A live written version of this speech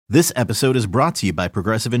This episode is brought to you by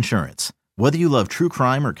Progressive Insurance. Whether you love true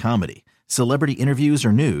crime or comedy, celebrity interviews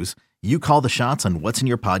or news, you call the shots on what's in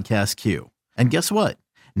your podcast queue. And guess what?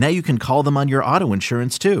 Now you can call them on your auto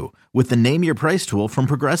insurance too with the Name Your Price tool from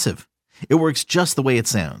Progressive. It works just the way it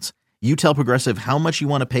sounds. You tell Progressive how much you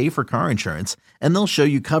want to pay for car insurance, and they'll show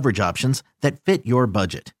you coverage options that fit your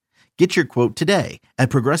budget. Get your quote today at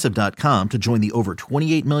Progressive.com to join the over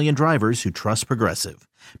 28 million drivers who trust Progressive.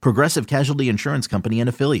 Progressive Casualty Insurance Company and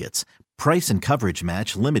Affiliates. Price and coverage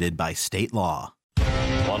match limited by state law.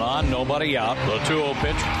 One on, nobody out. The 2-0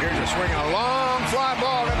 pitch. Here's a swing, a long fly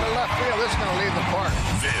ball into left field. This is going to leave the park.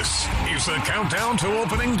 This is the Countdown to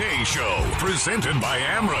Opening Day show, presented by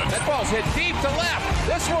Ameren. That ball's hit deep to left.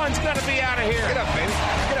 This one's going to be out of here. Get up, baby.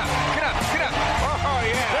 Get up, get up, get up. Oh,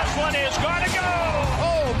 yeah. This one is going to go.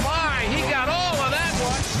 Oh, my. He got all of that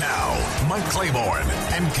one. Now, Mike Claiborne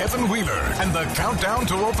and Kevin Wheeler and the Countdown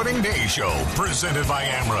to Opening Day show, presented by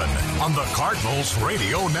Ameren on the Cardinals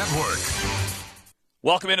Radio Network.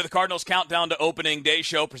 Welcome into the Cardinals Countdown to Opening Day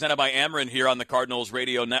show, presented by Ameren here on the Cardinals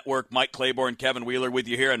Radio Network. Mike Claiborne, Kevin Wheeler with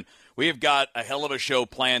you here, and we've got a hell of a show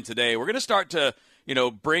planned today. We're going to start to,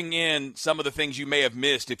 bring in some of the things you may have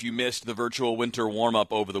missed if you missed the virtual winter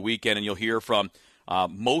warm-up over the weekend, and you'll hear from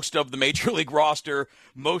most of the Major League roster,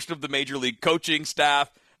 most of the Major League coaching staff,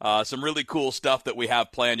 some really cool stuff that we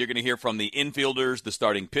have planned. You're going to hear from the infielders, the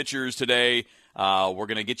starting pitchers today. We're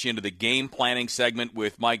going to get you into the game planning segment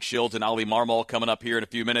with Mike Shildt and Ali Marmol coming up here in a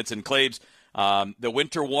few minutes. And Claibs, the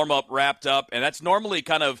winter warm-up wrapped up, and that's normally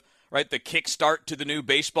kind of the kickstart to the new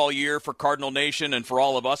baseball year for Cardinal Nation and for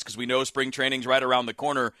all of us, because we know spring training's right around the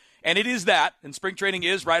corner. And it is that, and spring training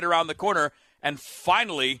is right around the corner. And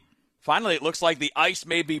finally, it looks like the ice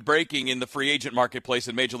may be breaking in the free agent marketplace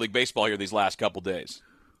in Major League Baseball here these last couple days.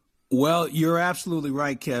 Well, you're absolutely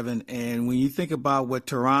right, Kevin. And when you think about what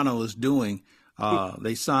Toronto is doing,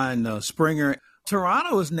 they signed Springer.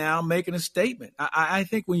 Toronto is now making a statement. I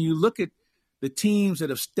think when you look at the teams that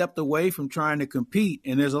have stepped away from trying to compete,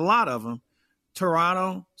 and there's a lot of them,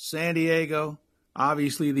 Toronto, San Diego,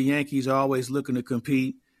 obviously the Yankees are always looking to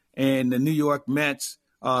compete, and the New York Mets.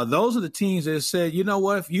 Those are the teams that said, you know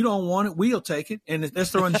what, if you don't want it, we'll take it. And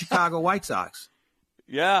let's throw in the Chicago White Sox.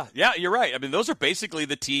 Yeah, you're right. I mean, those are basically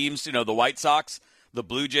the teams, the White Sox, the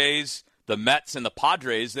Blue Jays, the Mets, and the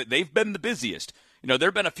Padres, that they've been the busiest. There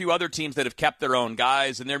have been a few other teams that have kept their own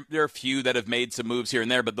guys, and there are a few that have made some moves here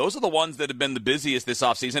and there, but those are the ones that have been the busiest this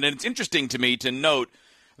offseason. And it's interesting to me to note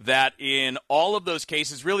that in all of those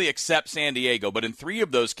cases, really except San Diego, but in 3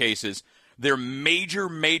 of those cases, they're major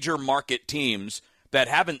market teams that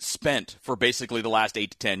haven't spent for basically the last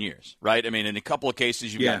 8 to 10 years, right? I mean, in a couple of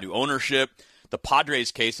cases, you've got new ownership. The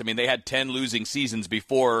Padres case, I mean, they had 10 losing seasons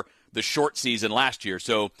before the short season last year.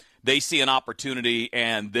 So they see an opportunity,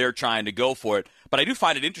 and they're trying to go for it. But I do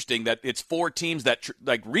find it interesting that it's 4 teams that,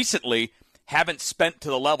 recently haven't spent to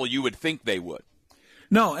the level you would think they would.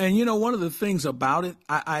 No, and, one of the things about it,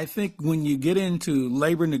 I think when you get into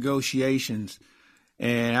labor negotiations,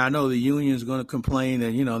 and I know the union is going to complain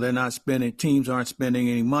that, they're not spending, teams aren't spending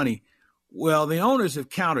any money. Well, the owners have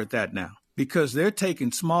countered that now, because they're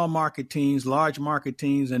taking small market teams, large market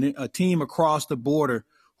teams, and a team across the border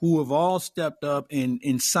who have all stepped up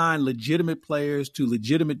and signed legitimate players to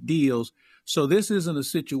legitimate deals. So this isn't a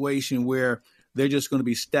situation where they're just going to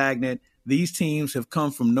be stagnant. These teams have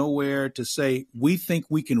come from nowhere to say, we think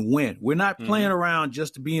we can win. We're not playing around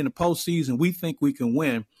just to be in the postseason. We think we can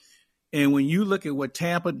win. And when you look at what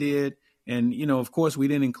Tampa did, and, of course, we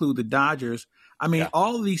didn't include the Dodgers. I mean,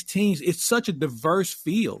 all of these teams, it's such a diverse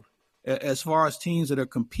field as far as teams that are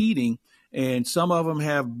competing. And some of them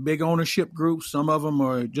have big ownership groups. Some of them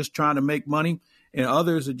are just trying to make money, and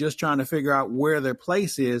others are just trying to figure out where their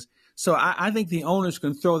place is. So I think the owners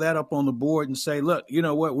can throw that up on the board and say, look, you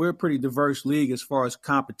know what, we're a pretty diverse league as far as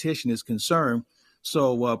competition is concerned.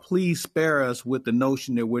 So please spare us with the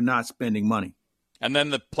notion that we're not spending money. And then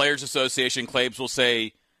the Players Association, Claibs, will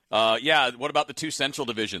say, what about the 2 Central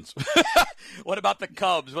divisions? What about the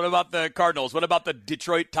Cubs? What about the Cardinals? What about the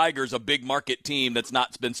Detroit Tigers, a big market team that's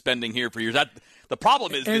not been spending here for years? The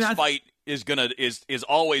problem is this fight is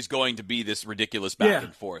always going to be this ridiculous back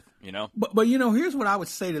and forth, But here's what I would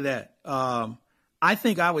say to that. I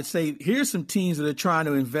think I would say here's some teams that are trying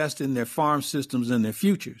to invest in their farm systems and their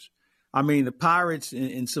futures. I mean, the Pirates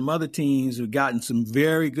and some other teams have gotten some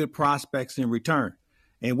very good prospects in return.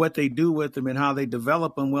 And what they do with them and how they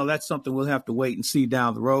develop them, well, that's something we'll have to wait and see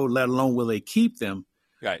down the road, let alone will they keep them.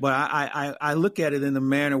 Right. But I look at it in a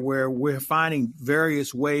manner where we're finding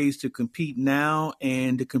various ways to compete now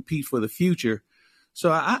and to compete for the future.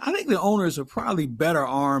 So I think the owners are probably better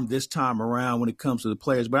armed this time around when it comes to the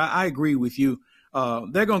players. But I agree with you.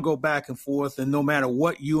 they're going to go back and forth, and no matter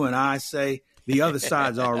what you and I say, the other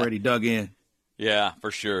side's already dug in. Yeah,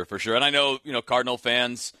 for sure. And I know, Cardinal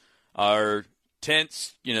fans are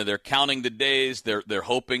tense. They're counting the days. They're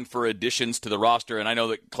hoping for additions to the roster. And I know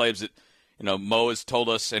that Claves, Mo has told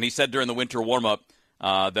us, and he said during the winter warm-up,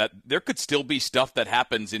 that there could still be stuff that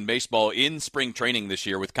happens in baseball in spring training this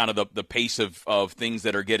year with kind of the pace of things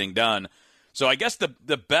that are getting done. So I guess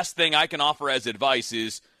the best thing I can offer as advice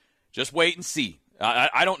is just wait and see.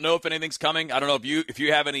 I don't know if anything's coming. I don't know if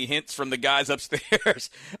you have any hints from the guys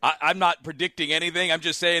upstairs. I'm not predicting anything. I'm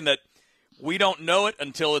just saying that we don't know it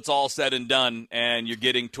until it's all said and done and you're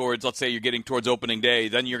getting towards opening day.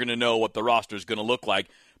 Then you're going to know what the roster is going to look like.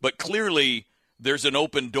 But clearly there's an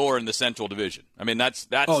open door in the Central Division. I mean, that's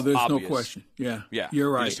there's obvious. No question. Yeah,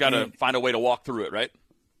 you're right. You just got to find a way to walk through it, right?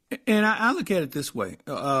 And I look at it this way.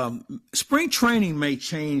 Spring training may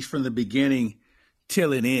change from the beginning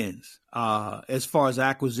till it ends, as far as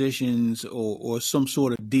acquisitions or some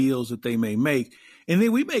sort of deals that they may make. And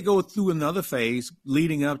then we may go through another phase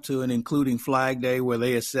leading up to and including Flag Day where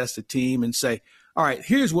they assess the team and say, all right,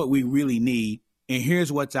 here's what we really need and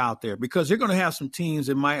here's what's out there. Because they're going to have some teams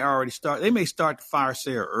that might already start. They may start the fire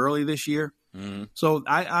sale early this year. Mm-hmm. So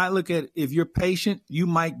I look at if you're patient, you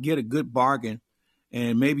might get a good bargain.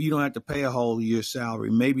 And maybe you don't have to pay a whole year's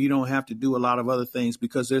salary. Maybe you don't have to do a lot of other things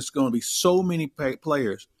because there's going to be so many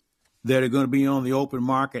players that are going to be on the open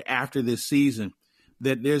market after this season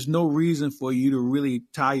that there's no reason for you to really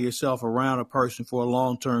tie yourself around a person for a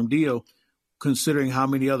long-term deal, considering how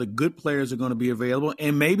many other good players are going to be available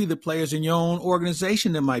and maybe the players in your own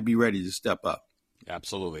organization that might be ready to step up.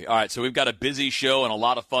 Absolutely. All right, so we've got a busy show and a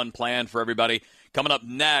lot of fun planned for everybody. Coming up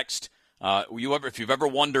next, if you've ever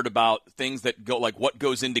wondered about things that go, like what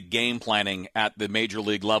goes into game planning at the major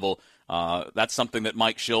league level, that's something that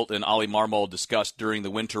Mike Shildt and Oli Marmol discussed during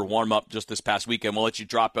the winter warm-up just this past weekend. We'll let you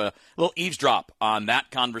drop a little eavesdrop on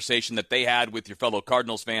that conversation that they had with your fellow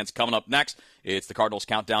Cardinals fans. Coming up next, it's the Cardinals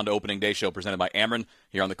Countdown to Opening Day show presented by Ameren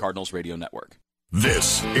here on the Cardinals Radio Network.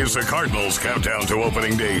 This is the Cardinals Countdown to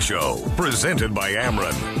Opening Day show presented by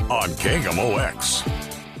Ameren on KMOX.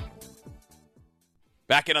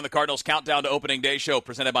 Back in on the Cardinals Countdown to Opening Day show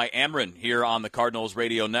presented by Ameren here on the Cardinals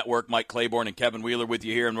Radio Network. Mike Claiborne and Kevin Wheeler with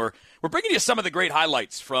you here, and we're bringing you some of the great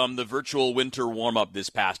highlights from the virtual winter warm-up this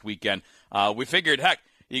past weekend. We figured, heck,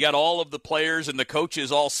 you got all of the players and the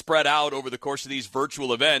coaches all spread out over the course of these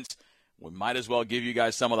virtual events. We might as well give you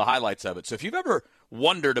guys some of the highlights of it. So if you've ever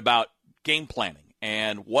wondered about game planning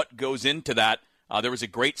and what goes into that, there was a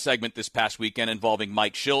great segment this past weekend involving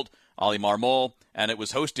Mike Shildt, Oli Marmol, and it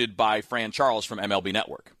was hosted by Fran Charles from MLB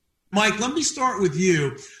Network. Mike, let me start with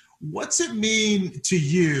you. What's it mean to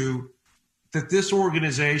you that this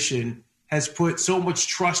organization has put so much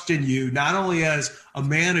trust in you, not only as a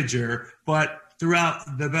manager, but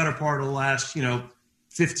throughout the better part of the last,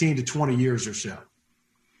 15 to 20 years or so?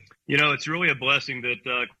 It's really a blessing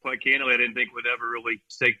that, quite candidly, I didn't think would ever really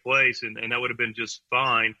take place, and that would have been just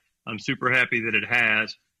fine. I'm super happy that it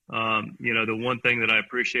has. The one thing that I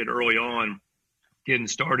appreciated early on getting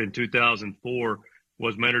started in 2004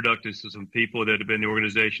 was my introduction to some people that had been in the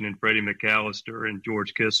organization, and Freddie McAllister and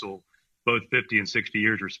George Kissel, both 50 and 60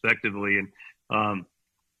 years respectively. And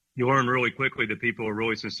you learn really quickly that people are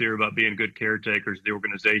really sincere about being good caretakers of the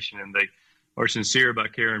organization, and they are sincere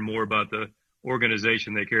about caring more about the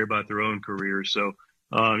organization they care about their own careers. So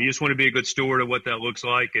you just want to be a good steward of what that looks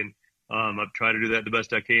like, and I've tried to do that the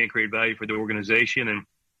best I can, create value for the organization, and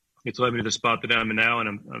it's led me to the spot that I'm in now,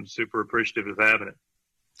 and I'm super appreciative of having it.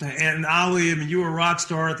 And Oli, you were a rock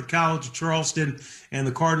star at the College of Charleston, and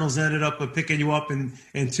the Cardinals ended up picking you up in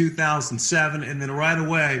 2007. And then right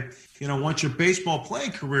away, once your baseball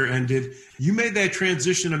playing career ended, you made that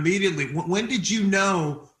transition immediately. When did you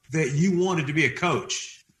know that you wanted to be a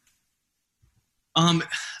coach?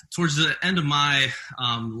 Towards the end of my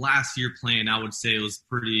last year playing, I would say it was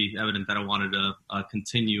pretty evident that I wanted to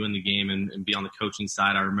continue in the game and be on the coaching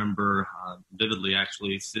side. I remember vividly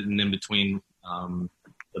actually sitting in between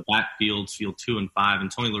the backfields, field 2 and 5, and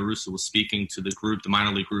Tony La Russa was speaking to the group, the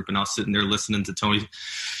minor league group, and I was sitting there listening to Tony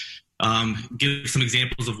give some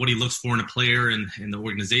examples of what he looks for in a player and the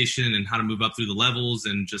organization and how to move up through the levels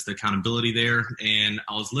and just the accountability there. And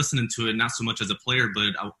I was listening to it, not so much as a player,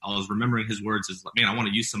 but I was remembering his words as, man, I want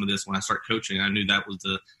to use some of this when I start coaching. I knew that was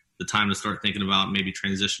the time to start thinking about maybe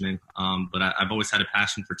transitioning. But I've always had a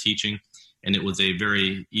passion for teaching, and it was a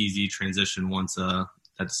very easy transition once that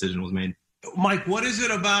decision was made. Mike, what is it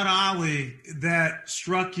about Ollie that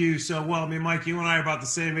struck you so well? I mean, Mike, you and I are about the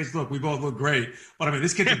same age. Look, we both look great, but I mean,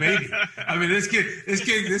 this kid's a baby. I mean, this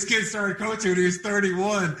kid started coaching when he was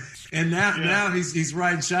 31, and now he's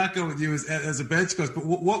riding shotgun with you as a bench coach. But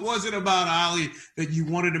what was it about Ollie that you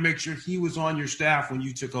wanted to make sure he was on your staff when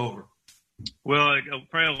you took over? Well,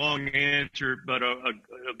 probably a long answer, but it'll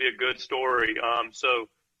be a good story. So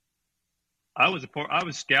I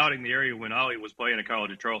was scouting the area when Ollie was playing at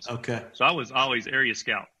College of Charleston. Okay. So I was Ollie's area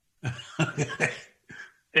scout.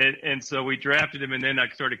 and so we drafted him, and then I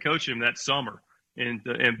started coaching him that summer in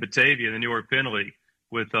Batavia, the New York Penn League,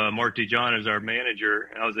 with Mark DeJohn as our manager,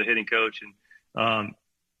 and I was the hitting coach. And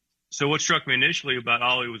so what struck me initially about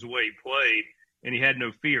Ollie was the way he played, and he had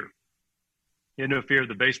no fear. He had no fear of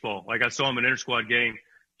the baseball. Like I saw him in an inter-squad game,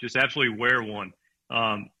 just absolutely wear one.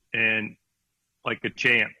 And like a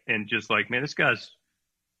champ, and just like, man, this guy's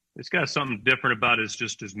something different about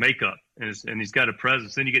his makeup, and he's got a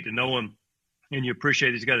presence. Then you get to know him, and you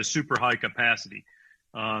appreciate he's got a super high capacity.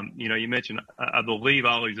 You mentioned, I believe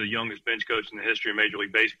Ollie's the youngest bench coach in the history of Major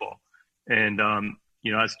League Baseball, and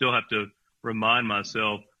I still have to remind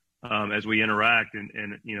myself as we interact,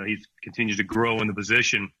 and he continues to grow in the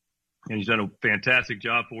position, and he's done a fantastic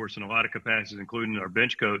job for us in a lot of capacities, including our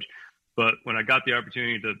bench coach. But when I got the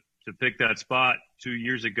opportunity to pick that spot 2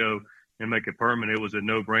 years ago and make it permanent, it was a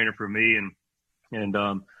no-brainer for me. And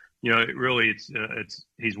it really,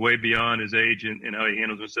 he's way beyond his age and how he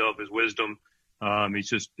handles himself, his wisdom. He's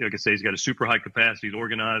just, like I say, he's got a super high capacity. He's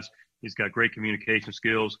organized. He's got great communication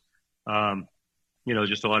skills.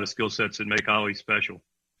 Just a lot of skill sets that make Ollie special.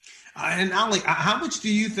 And Ollie, how much do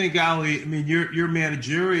you think, Ollie, I mean, your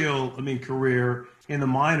managerial, career in the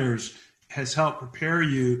minors has helped prepare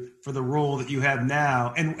you for the role that you have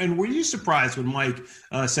now? And were you surprised when Mike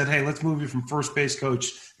said, hey, let's move you from first base coach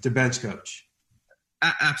to bench coach?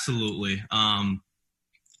 Absolutely.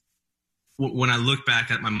 When I look back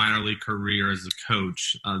at my minor league career as a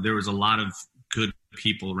coach, there was a lot of good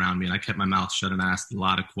people around me, and I kept my mouth shut and asked a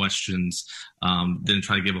lot of questions. Didn't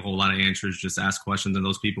try to give a whole lot of answers, just ask questions. And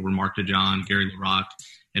those people were Mark DeJohn, Gary LaRocque,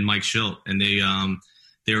 and Mike Schilt. And they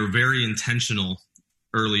were very intentional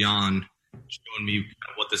early on, showing me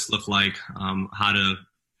what this looked like, how to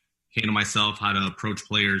handle myself, how to approach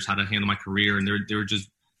players, how to handle my career. And they were just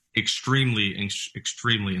extremely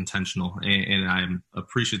intentional, and I'm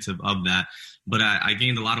appreciative of that. But I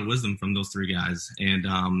gained a lot of wisdom from those three guys, and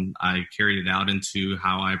I carried it out into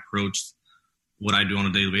how I approached what I do on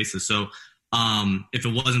a daily basis. So if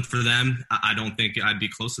it wasn't for them, I don't think I'd be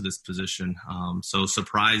close to this position. So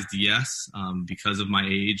surprised, yes, because of my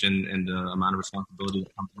age and the amount of responsibility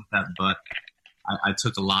that comes with that. But I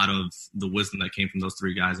took a lot of the wisdom that came from those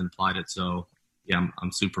three guys and applied it. So, yeah,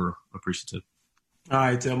 I'm super appreciative. All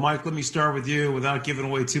right, Mike, let me start with you without giving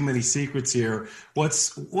away too many secrets here.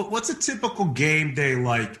 What's a typical game day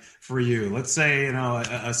like for you? Let's say, a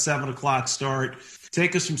 7:00 start.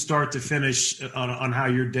 Take us from start to finish on how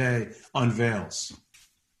your day unveils.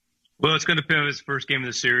 Well, it's going to depend if it's the first game of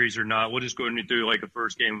the series or not. We'll just go and do like a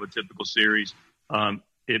first game of a typical series.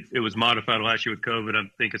 It was modified last year with COVID. I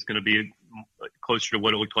think it's going to be closer to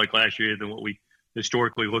what it looked like last year than what we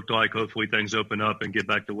historically looked like. Hopefully things open up and get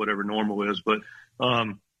back to whatever normal is. But,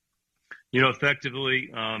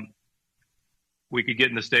 effectively, we could get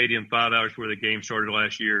in the stadium 5 hours before the game started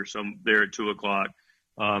last year. So I'm there at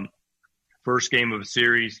 2:00. First game of a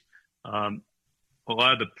series. A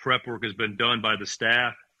lot of the prep work has been done by the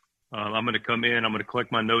staff. I'm going to come in. I'm going to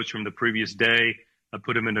collect my notes from the previous day. I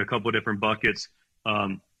put them into a couple of different buckets.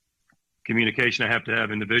 Communication I have to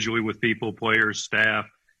have individually with people, players, staff,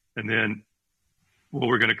 and then what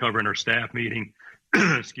we're going to cover in our staff meeting,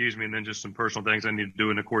 excuse me, and then just some personal things I need to do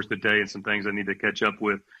in the course of the day and some things I need to catch up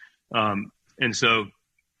with. And so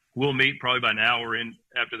we'll meet probably about an hour in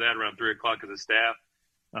after that, around 3:00 as a staff,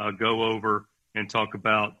 go over and talk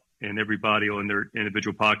about, and everybody on their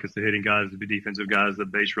individual pockets, the hitting guys, the defensive guys, the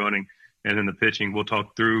base running, and then the pitching. We'll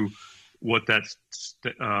talk through what that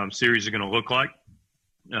series is going to look like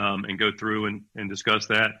and go through and discuss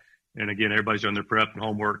that. And again, everybody's done their prep and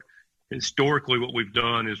homework. Historically, what we've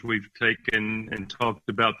done is we've taken and talked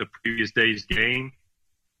about the previous day's game.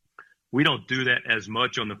 We don't do that as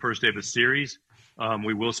much on the first day of a series.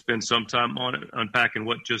 We will spend some time on it, unpacking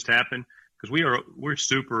what just happened, because we're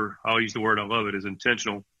super, I'll use the word, I love it, is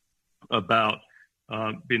intentional about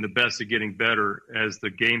being the best at getting better as the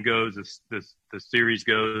game goes, the series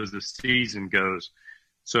goes, the season goes.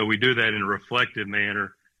 So we do that in a reflective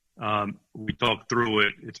manner. We talk through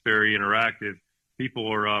it. It's very interactive.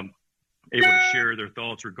 People are able to share their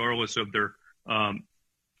thoughts regardless of their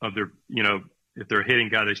if they're a hitting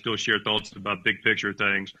guy, they still share thoughts about big picture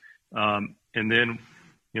things. And then,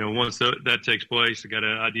 once that takes place, I got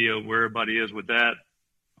an idea of where everybody is with that.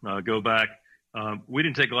 Go back. We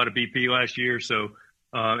didn't take a lot of BP last year, so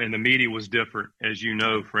and the media was different, as you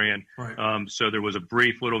know, Fran. Right. So there was a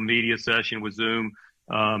brief little media session with Zoom,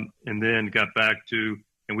 and then got back to,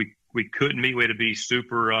 and we couldn't meet. We had to be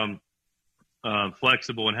super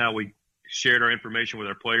flexible in how we shared our information with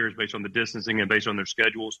our players based on the distancing and based on their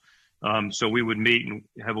schedules. So we would meet and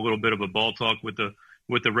have a little bit of a ball talk with the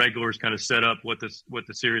regulars, kind of set up what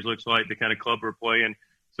the series looks like, the kind of club we're playing,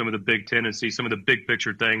 some of the big tendencies, some of the big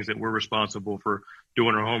picture things that we're responsible for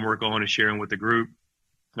doing our homework on and sharing with the group.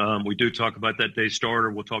 We do talk about that day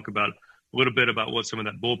starter. We'll talk about a little bit about what some of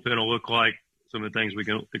that bullpen will look like, some of the things we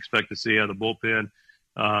can expect to see out of the bullpen.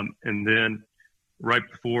 And then right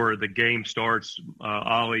before the game starts,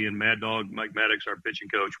 Ollie and Mad Dog, Mike Maddox, our pitching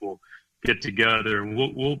coach, will get together and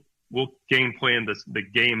we'll game plan the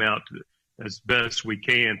game out as best we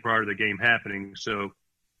can prior to the game happening. So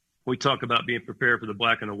we talk about being prepared for the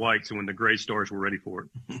black and the white, so when the gray stars, we're ready for it.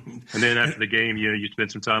 And then after the game, you spend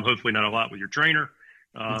some time, hopefully not a lot, with your trainer.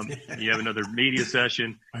 You have another media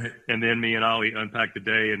session, and then me and Ollie unpack the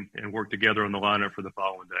day and work together on the lineup for the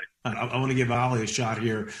following day. I want to give Ollie a shot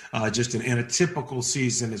here, just in a typical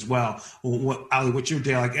season as well. Ollie, what's your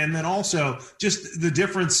day like? And then also just the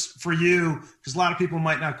difference for you, because a lot of people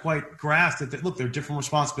might not quite grasp that. Look, there are different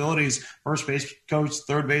responsibilities: first base coach,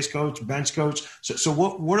 third base coach, bench coach. So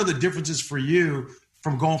what are the differences for you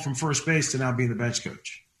from going from first base to now being the bench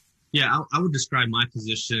coach? Yeah, I would describe my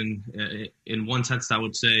position in one sense. I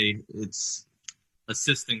would say it's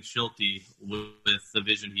assisting Schulte with the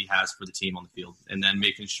vision he has for the team on the field, and then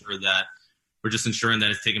making sure that we're just ensuring that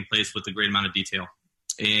it's taking place with a great amount of detail.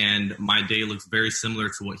 And my day looks very similar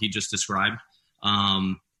to what he just described.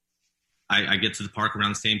 I get to the park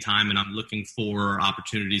around the same time, and I'm looking for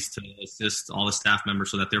opportunities to assist all the staff members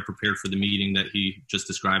so that they're prepared for the meeting that he just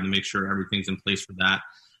described, and make sure everything's in place for that.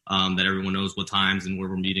 That everyone knows what times and where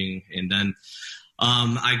we're meeting. And then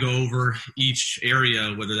I go over each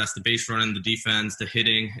area, whether that's the base running, the defense, the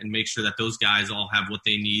hitting, and make sure that those guys all have what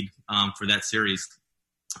they need for that series.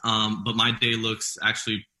 But my day looks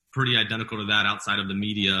actually pretty identical to that outside of the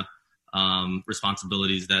media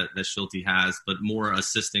responsibilities that Schulte has, but more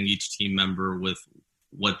assisting each team member with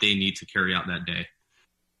what they need to carry out that day.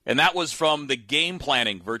 And that was from the game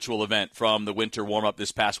planning virtual event from the winter warm-up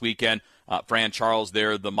this past weekend. Fran Charles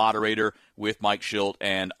there, the moderator, with Mike Shildt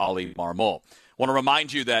and Ollie Marmol. Want to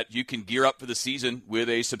remind you that you can gear up for the season with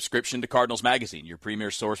a subscription to Cardinals Magazine, your premier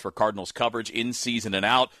source for Cardinals coverage in season and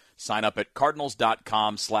out. Sign up at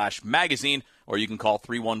cardinals.com/magazine, or you can call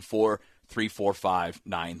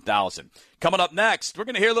 314-345-9000. Coming up next, we're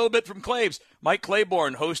going to hear a little bit from Claves. Mike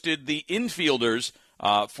Claiborne hosted the infielders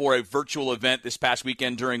for a virtual event this past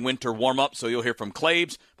weekend during winter warm-up. So you'll hear from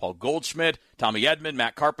Claves, Paul Goldschmidt, Tommy Edman,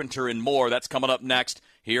 Matt Carpenter, and more. That's coming up next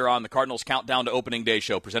here on the Cardinals Countdown to Opening Day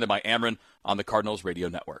show, presented by Ameren on the Cardinals Radio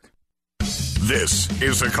Network. This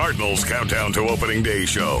is the Cardinals Countdown to Opening Day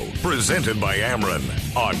show, presented by Ameren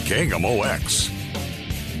on KMOX.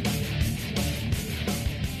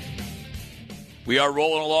 We are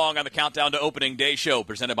rolling along on the Countdown to Opening Day show,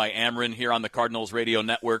 presented by Ameren here on the Cardinals Radio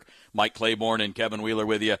Network. Mike Claiborne and Kevin Wheeler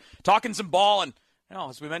with you, talking some ball. And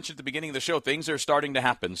as we mentioned at the beginning of the show, things are starting to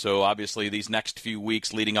happen. So obviously these next few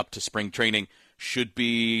weeks leading up to spring training should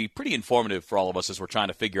be pretty informative for all of us as we're trying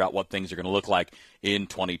to figure out what things are going to look like in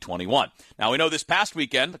 2021. Now, we know this past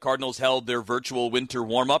weekend the Cardinals held their virtual winter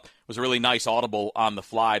warm-up. It was a really nice audible on the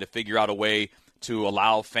fly to figure out a way to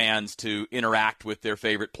allow fans to interact with their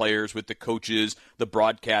favorite players, with the coaches, the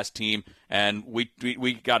broadcast team, and we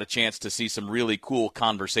got a chance to see some really cool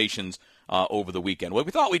conversations over the weekend. Well, we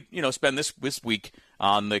thought we'd spend this week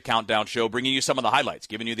on the Countdown show bringing you some of the highlights,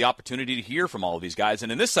 giving you the opportunity to hear from all of these guys.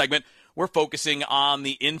 And in this segment, we're focusing on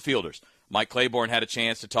the infielders. Mike Claiborne had a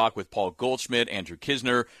chance to talk with Paul Goldschmidt, Andrew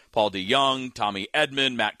Kisner, Paul DeYoung, Tommy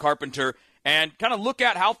Edman, Matt Carpenter, and kind of look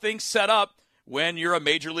at how things set up when you're a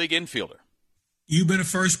major league infielder. You've been a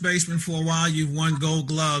first baseman for a while. You've won Gold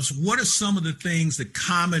Gloves. What are some of the things, the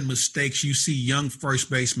common mistakes you see young first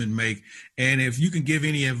basemen make? And if you can give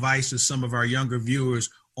any advice to some of our younger viewers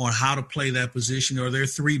on how to play that position, are there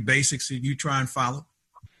 3 basics that you try and follow?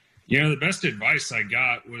 The best advice I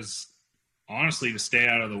got was honestly to stay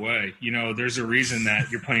out of the way. There's a reason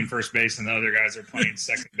that you're playing first base and the other guys are playing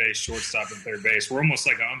second base, shortstop, and third base. We're almost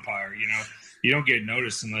like an umpire. You don't get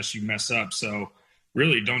noticed unless you mess up. So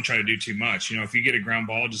really don't try to do too much. If you get a ground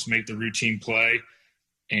ball, just make the routine play,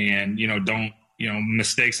 and, don't,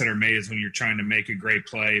 mistakes that are made is when you're trying to make a great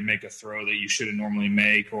play, make a throw that you shouldn't normally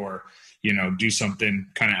make, or, do something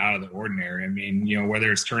kind of out of the ordinary. I mean,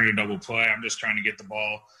 whether it's turning a double play, I'm just trying to get the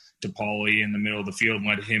ball to Paulie in the middle of the field and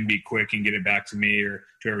let him be quick and get it back to me or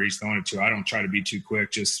to whoever he's throwing it to. I don't try to be too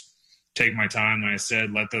quick. Just take my time. Like I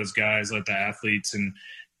said, let those guys, let the athletes and,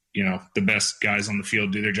 the best guys on the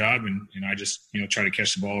field do their job. And I just, try to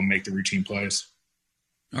catch the ball and make the routine plays.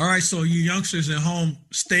 All right, so you youngsters at home,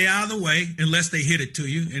 stay out of the way unless they hit it to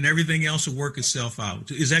you, and everything else will work itself out.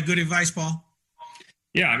 Is that good advice, Paul?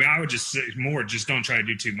 Yeah, I mean, I would just say more, just don't try to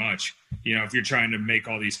do too much. If you're trying to make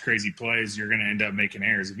all these crazy plays, you're going to end up making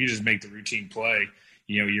errors. If you just make the routine play,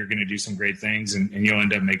 you're going to do some great things, and you'll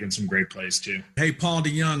end up making some great plays too. Hey, Paul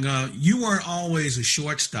DeJong, you weren't always a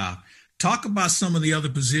shortstop. Talk about some of the other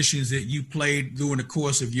positions that you played during the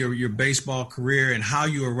course of your baseball career and how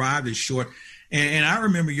you arrived at short. And I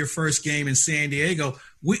remember your first game in San Diego.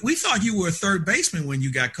 We thought you were a third baseman when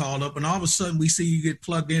you got called up, and all of a sudden we see you get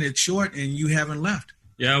plugged in at short and you haven't left.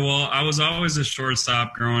 Yeah, well, I was always a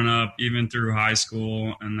shortstop growing up, even through high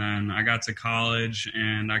school. And then I got to college,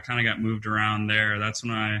 and I kind of got moved around there. That's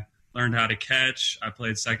when I learned how to catch. I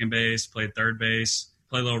played second base, played third base,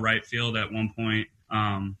 played a little right field at one point.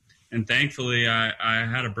 And thankfully, I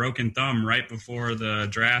had a broken thumb right before the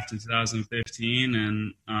draft in 2015,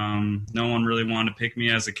 and no one really wanted to pick me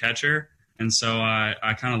as a catcher. And so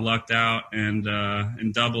I kind of lucked out, and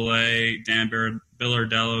in Double-A, Dan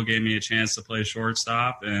Billardello gave me a chance to play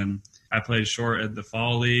shortstop, and I played short at the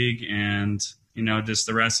Fall League, and, just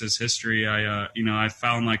the rest is history. I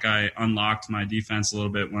found like I unlocked my defense a little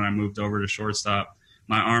bit when I moved over to shortstop.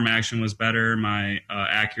 My arm action was better, my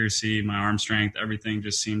accuracy, my arm strength, everything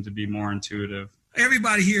just seemed to be more intuitive.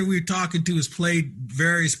 Everybody here we're talking to has played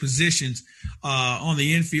various positions on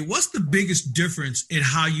the infield. What's the biggest difference in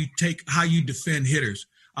how you defend hitters?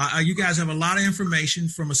 You guys have a lot of information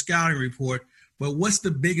from a scouting report, but what's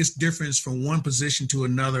the biggest difference from one position to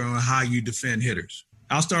another on how you defend hitters?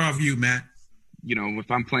 I'll start off with you, Matt.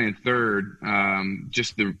 If I'm playing third,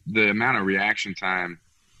 just the amount of reaction time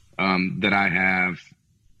that I have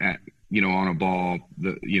on a ball,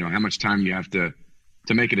 how much time you have to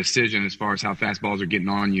make a decision as far as how fast balls are getting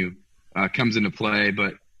on you comes into play.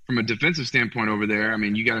 But from a defensive standpoint over there, I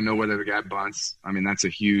mean, you got to know whether the guy bunts. I mean, that's a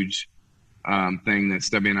huge thing that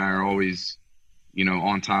Stubby and I are always,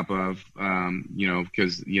 on top of,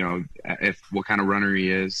 because, if what kind of runner he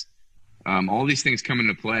is. All these things come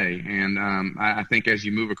into play. And I think as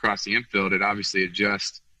you move across the infield, it obviously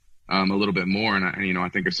adjusts a little bit more. And, I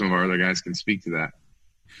think some of our other guys can speak to that.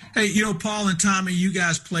 Hey, Paul and Tommy, you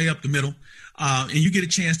guys play up the middle, and you get a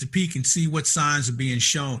chance to peek and see what signs are being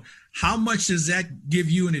shown. How much does that give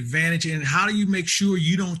you an advantage, and how do you make sure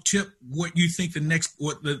you don't tip what you think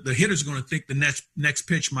what the hitter's going to think the next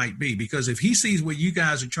pitch might be? Because if he sees what you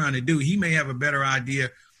guys are trying to do, he may have a better idea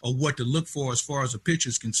of what to look for as far as a pitch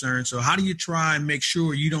is concerned. So how do you try and make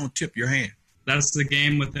sure you don't tip your hand? That's the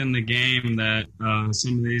game within the game that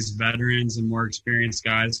some of these veterans and more experienced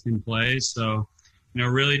guys can play. So,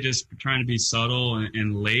 really just trying to be subtle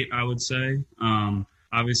and late, I would say.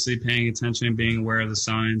 Obviously paying attention and being aware of the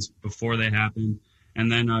signs before they happen.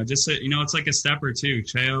 And then it's like a step or two.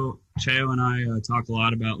 Cheo and I talk a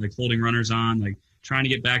lot about like holding runners on, like trying to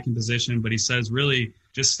get back in position. But he says really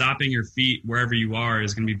just stopping your feet wherever you are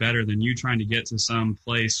is going to be better than you trying to get to some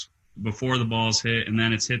place before the ball's hit and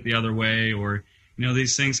then it's hit the other way, or,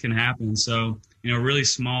 these things can happen. So, really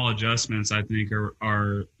small adjustments, I think,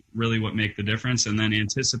 are really what make the difference. And then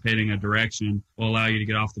anticipating a direction will allow you to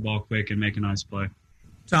get off the ball quick and make a nice play.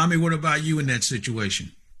 Tommy, what about you in that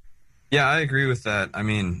situation? Yeah, I agree with that. I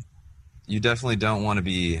mean, you definitely don't want to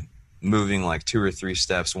be moving like 2 or 3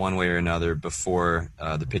 steps one way or another before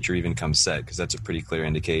the pitcher even comes set, because that's a pretty clear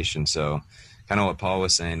indication. So kind of what Paul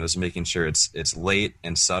was saying was making sure it's late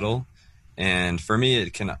and subtle. And for me,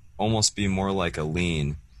 it can almost be more like a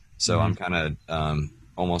lean. So I'm kind of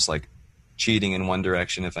almost like cheating in one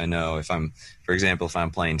direction if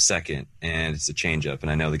I'm playing second and it's a changeup and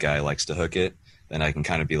I know the guy likes to hook it, then I can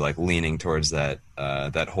kind of be like leaning towards that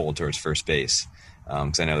hole towards first base,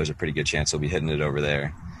 because I know there's a pretty good chance he'll be hitting it over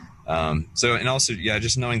there. And also,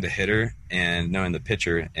 just knowing the hitter and knowing the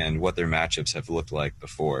pitcher and what their matchups have looked like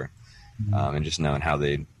before, and just knowing how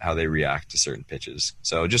they react to certain pitches.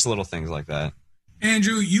 So just little things like that.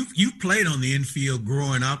 Andrew, you played on the infield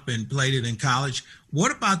growing up and played it in college.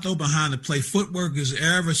 What about, though, behind the plate? Footwork is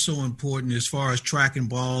ever so important as far as tracking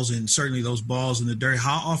balls and certainly those balls in the dirt.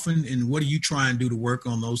 How often and what do you try and do to work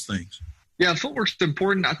on those things? Yeah, footwork's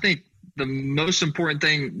important. I think the most important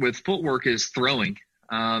thing with footwork is throwing.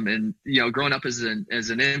 And, growing up as an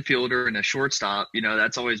infielder and a shortstop,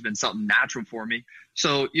 that's always been something natural for me.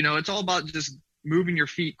 So, it's all about just moving your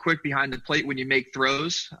feet quick behind the plate when you make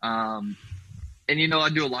throws. And, I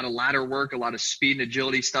do a lot of ladder work, a lot of speed and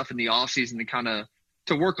agility stuff in the off season to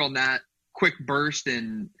to work on that quick burst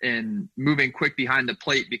and moving quick behind the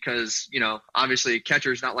plate, because, you know, obviously a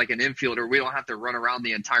catcher is not like an infielder. We don't have to run around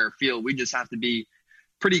the entire field. We just have to be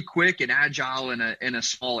pretty quick and agile in a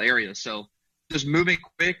small area. So just moving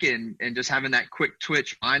quick and just having that quick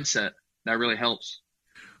twitch mindset, that really helps.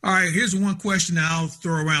 All right, here's one question I'll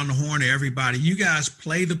throw around the horn to everybody. You guys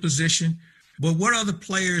play the position, but what other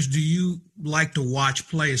players do you like to watch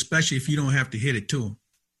play, especially if you don't have to hit it to them?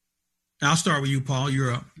 I'll start with you, Paul.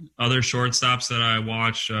 You're up. Other shortstops that I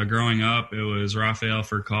watched growing up, it was Rafael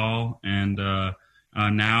Furcal, and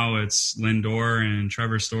now it's Lindor and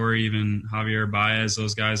Trevor Story, even Javier Baez.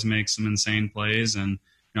 Those guys make some insane plays, and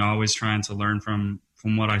always trying to learn from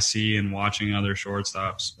what I see and watching other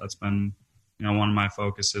shortstops. That's been one of my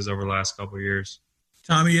focuses over the last couple of years.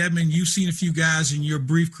 Tommy Edman, you've seen a few guys in your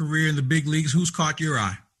brief career in the big leagues. Who's caught your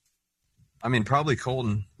eye? I mean, probably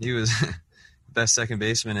Colton. He was best second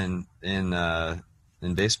baseman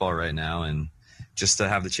in baseball right now, and just to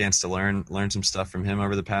have the chance to learn some stuff from him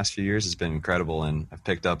over the past few years has been incredible, and I've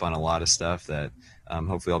picked up on a lot of stuff that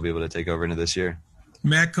hopefully I'll be able to take over into this year.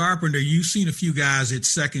 Matt Carpenter, you've seen a few guys at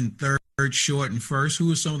second, third, short, and first.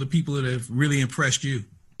 Who are some of the people that have really impressed you?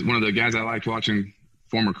 One of the guys I liked watching,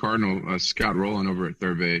 former Cardinal, Scott Rowland over at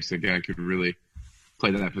third base. The guy could really play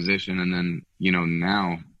that position. And then,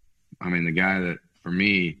 now, I mean, the guy that, for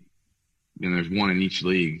me, there's one in each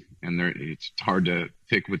league, and it's hard to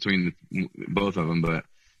pick between both of them. But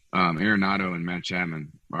Arenado and Matt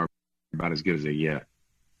Chapman are about as good as they get.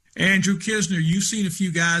 Andrew Kisner, you've seen a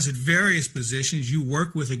few guys at various positions. You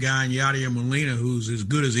work with a guy in Yadier Molina who's as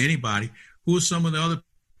good as anybody. Who are some of the other?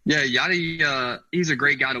 Yeah, Yadi, he's a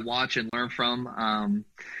great guy to watch and learn from.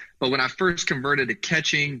 But when I first converted to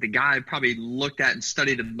catching, the guy I probably looked at and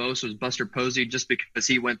studied the most was Buster Posey, just because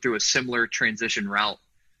he went through a similar transition route.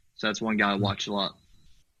 So that's one guy I watched a lot.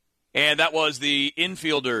 And that was the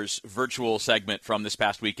Infielders virtual segment from this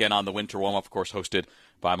past weekend on the Winter Warm-Up, of course, hosted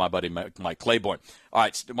by my buddy Mike Claiborne. All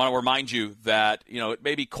right, I want to remind you that, it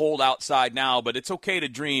may be cold outside now, but it's okay to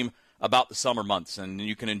dream about the summer months, and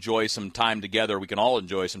you can enjoy some time together. We can all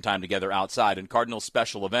enjoy some time together outside, and Cardinals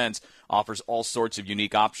Special Events offers all sorts of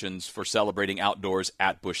unique options for celebrating outdoors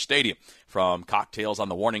at Busch Stadium. From cocktails on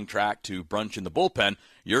the warning track to brunch in the bullpen,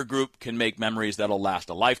 your group can make memories that'll last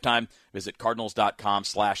a lifetime. Visit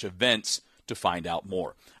cardinals.com/events to find out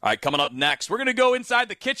more. All right, coming up next, we're going to go inside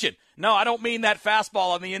the kitchen. No, I don't mean that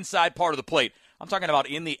fastball on the inside part of the plate. I'm talking about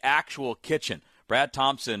in the actual kitchen. Brad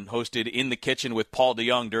Thompson hosted In the Kitchen with Paul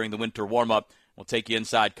DeJong during the winter warm-up. We'll take you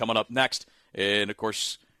inside coming up next. And, of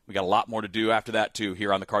course, we got a lot more to do after that, too,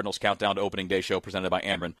 here on the Cardinals Countdown to Opening Day show presented by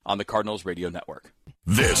Ameren on the Cardinals Radio Network.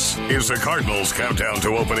 This is the Cardinals Countdown to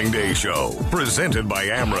Opening Day show presented by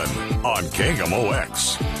Ameren on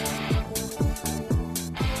KMOX.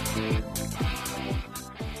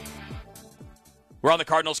 We're on the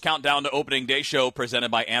Cardinals Countdown to Opening Day show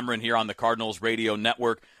presented by Ameren here on the Cardinals Radio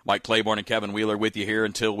Network. Mike Claiborne and Kevin Wheeler with you here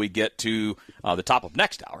until we get to the top of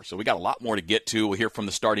next hour. So we got a lot more to get to. We'll hear from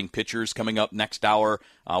the starting pitchers coming up next hour.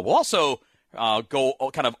 We'll also go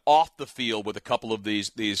kind of off the field with a couple of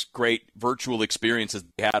these great virtual experiences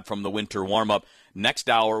we had from the winter warm-up.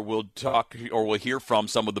 Next hour, we'll hear from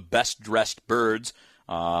some of the best-dressed birds,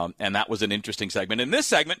 and that was an interesting segment. In this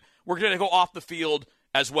segment, we're going to go off the field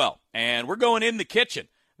as well. And we're going in the kitchen.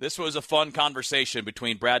 This was a fun conversation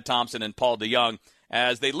between Brad Thompson and Paul DeJong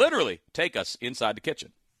as they literally take us inside the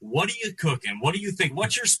kitchen. What are you cooking? What do you think?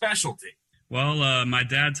 What's your specialty? Well, my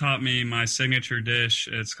dad taught me my signature dish.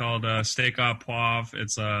 It's called steak au poivre.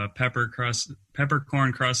 It's a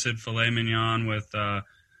peppercorn-crusted filet mignon with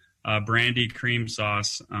brandy cream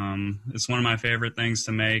sauce. It's one of my favorite things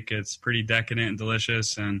to make. It's pretty decadent and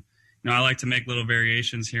delicious, and I like to make little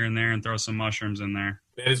variations here and there and throw some mushrooms in there.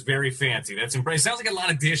 That is very fancy. That's impressive. Sounds like a lot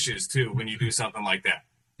of dishes, too, when you do something like that.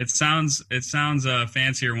 It sounds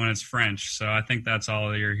fancier when it's French, so I think that's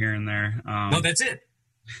all you're hearing there. No, that's it.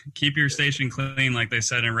 Keep your station clean, like they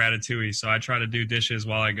said in Ratatouille, so I try to do dishes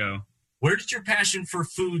while I go. Where did your passion for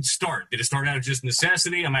food start? Did it start out of just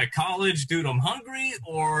necessity? I'm at college, dude, I'm hungry?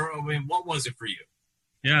 Or, what was it for you?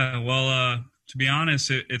 Yeah, well, to be honest,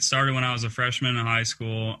 it started when I was a freshman in high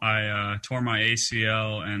school. I tore my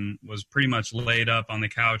ACL and was pretty much laid up on the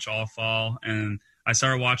couch all fall. And I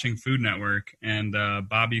started watching Food Network, and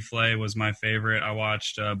Bobby Flay was my favorite. I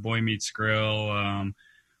watched Boy Meets Grill,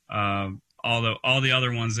 all the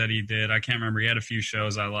other ones that he did. I can't remember. He had a few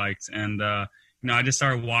shows I liked. And, I just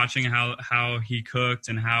started watching how he cooked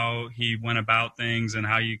and how he went about things and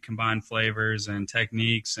how you combine flavors and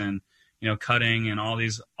techniques and, cutting and all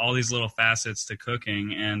these little facets to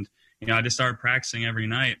cooking. And, I just started practicing every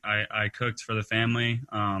night. I cooked for the family.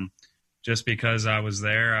 just because I was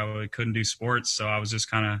there. I couldn't do sports, so I was just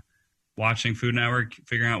kind of watching Food Network,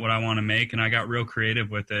 figuring out what I want to make, and I got real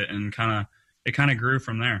creative with it, and it kind of grew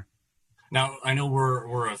from there. Now, I know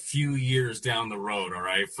we're a few years down the road, all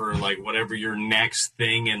right, for like whatever your next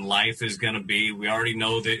thing in life is going to be. We already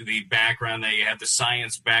know the background that you have, the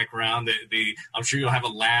science background. I'm sure you'll have a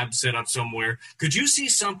lab set up somewhere. Could you see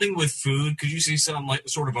something with food? Could you see something like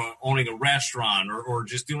sort of owning a restaurant or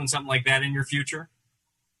just doing something like that in your future?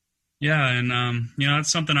 Yeah, and that's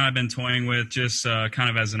something I've been toying with, just kind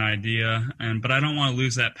of as an idea, but I don't want to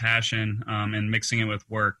lose that passion and mixing it with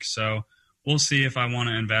work. So we'll see if I want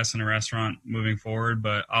to invest in a restaurant moving forward,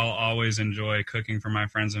 but I'll always enjoy cooking for my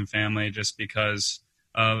friends and family just because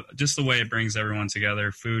of just the way it brings everyone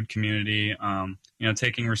together, food, community,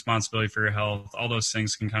 taking responsibility for your health. All those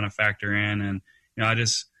things can kind of factor in. And,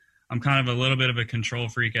 I'm kind of a little bit of a control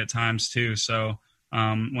freak at times too. So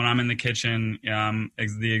when I'm in the kitchen, I'm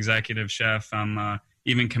the executive chef. I'm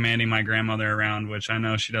even commanding my grandmother around, which I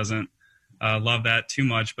know she doesn't love that too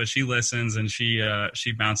much, but she listens and she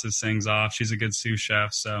bounces things off. She's a good sous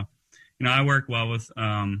chef. So, I work well with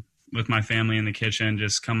my family in the kitchen,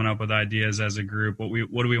 just coming up with ideas as a group.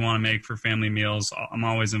 What do we want to make for family meals? I'm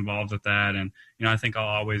always involved with that. And, I think I'll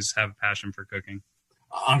always have a passion for cooking.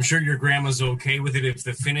 I'm sure your grandma's okay with it if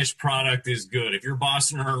the finished product is good. If you're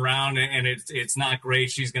bossing her around and it's not great,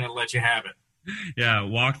 she's going to let you have it. Yeah.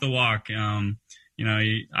 Walk the walk.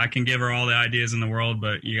 I can give her all the ideas in the world,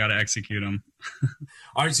 but you got to execute them.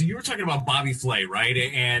 All right, so you were talking about Bobby Flay, right?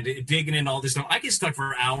 And digging into all this stuff. I get stuck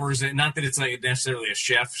for hours, and not that it's like necessarily a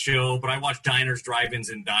chef show, but I watch diners, drive-ins,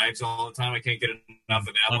 and dives all the time. I can't get enough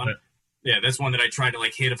of that one. It. Yeah, that's one that I try to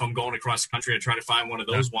hit if I'm going across the country. I try to find one of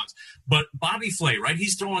those ones. But Bobby Flay, right?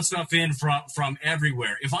 He's throwing stuff in from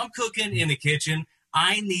everywhere. If I'm cooking in the kitchen,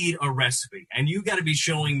 I need a recipe, and you got to be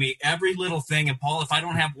showing me every little thing. And Paul, if I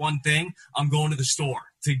don't have one thing, I'm going to the store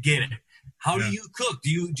to get it. How do you cook? Do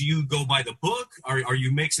you go by the book? Are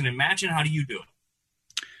you mixing and matching? How do you do it?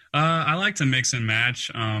 I like to mix and match.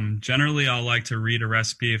 Generally, I'll like to read a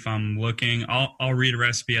recipe if I'm looking. I'll read a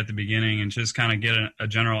recipe at the beginning and just kind of get a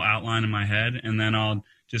general outline in my head, and then I'll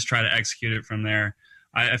just try to execute it from there.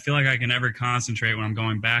 I feel like I can never concentrate when I'm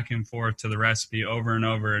going back and forth to the recipe over and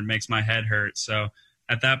over. It makes my head hurt. So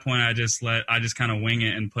at that point, I just kind of wing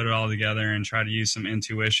it and put it all together and try to use some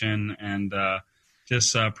intuition and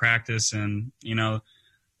just practice. And,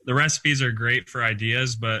 the recipes are great for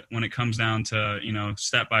ideas, but when it comes down to,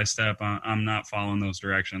 step by step, I'm not following those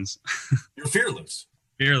directions. You're fearless.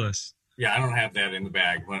 Fearless. Yeah, I don't have that in the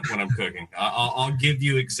bag when I'm cooking. I'll give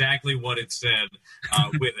you exactly what it said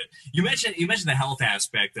with it. You mentioned the health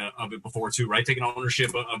aspect of it before too, right? Taking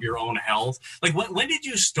ownership of your own health. Like when did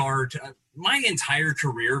you start? My entire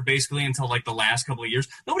career, basically until like the last couple of years,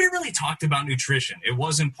 nobody really talked about nutrition. It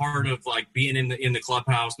wasn't part of like being in the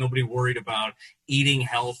clubhouse. Nobody worried about eating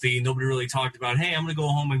healthy. Nobody really talked about, hey, I'm going to go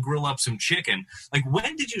home and grill up some chicken. Like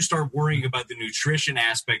when did you start worrying about the nutrition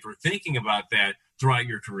aspect or thinking about that throughout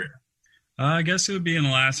your career? I guess it would be in the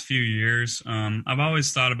last few years. I've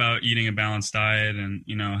always thought about eating a balanced diet and,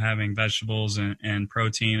 having vegetables and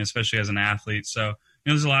protein, especially as an athlete. So,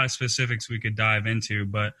 there's a lot of specifics we could dive into,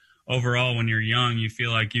 but overall, when you're young, you feel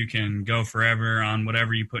like you can go forever on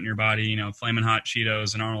whatever you put in your body, Flamin' Hot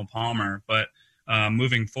Cheetos and Arnold Palmer. But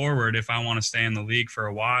moving forward, if I want to stay in the league for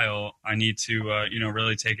a while, I need to,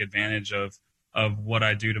 really take advantage of what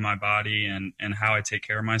I do to my body and how I take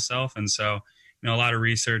care of myself. And so, a lot of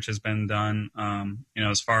research has been done,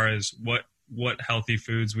 as far as what healthy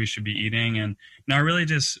foods we should be eating. And, I really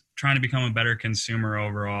just trying to become a better consumer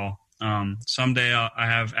overall. Someday I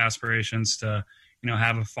have aspirations to,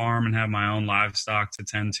 have a farm and have my own livestock to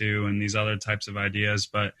tend to and these other types of ideas.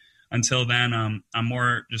 But until then, I'm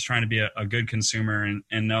more just trying to be a good consumer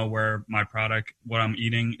and know where my product, what I'm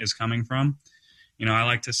eating is coming from. I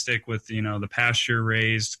like to stick with, the pasture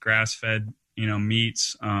raised, grass fed,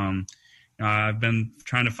 meats. I've been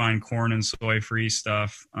trying to find corn and soy-free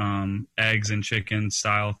stuff, eggs and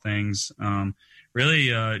chicken-style things.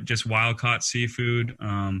 Really, just wild-caught seafood.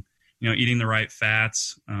 Eating the right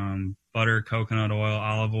fats, butter, coconut oil,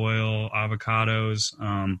 olive oil, avocados.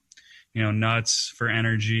 Nuts for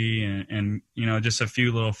energy, and just a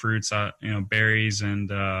few little fruits. Berries and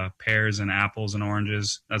pears and apples and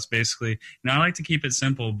oranges. That's basically. I like to keep it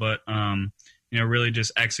simple, but really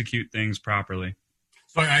just execute things properly.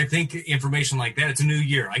 So I think information like that, it's a new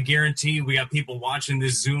year. I guarantee we got people watching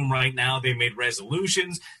this Zoom right now. They made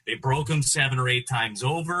resolutions. They broke them 7 or 8 times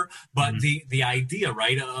over. But the idea,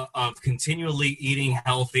 right, of continually eating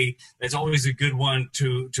healthy, that's always a good one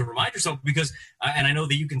to remind yourself because, and I know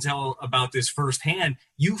that you can tell about this firsthand,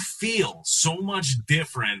 you feel so much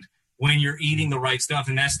different when you're eating the right stuff,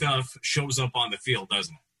 and that stuff shows up on the field,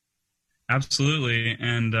 doesn't it? Absolutely.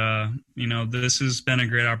 And, this has been a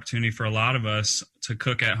great opportunity for a lot of us to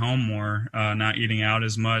cook at home more, not eating out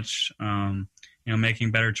as much, making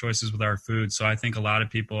better choices with our food. So I think a lot of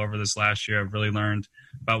people over this last year have really learned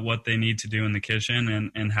about what they need to do in the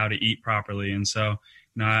kitchen and how to eat properly. And so,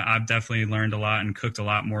 I've definitely learned a lot and cooked a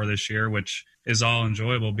lot more this year, which is all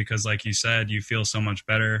enjoyable because, like you said, you feel so much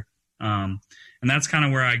better. And that's kind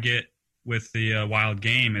of where I get with the wild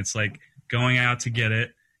game. It's like going out to get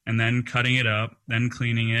it and then cutting it up, then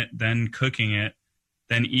cleaning it, then cooking it,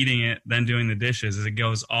 then eating it, then doing the dishes. It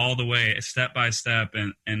goes all the way step by step.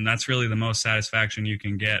 And that's really the most satisfaction you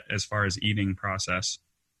can get as far as eating process.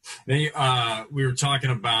 We were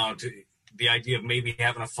talking about the idea of maybe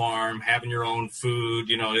having a farm, having your own food,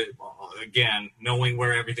 again, knowing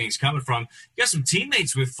where everything's coming from. You got some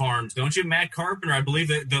teammates with farms, don't you? Matt Carpenter, I believe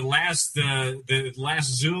that the last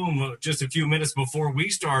Zoom, just a few minutes before we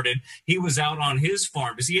started, he was out on his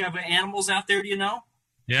farm. Does he have animals out there, do you know?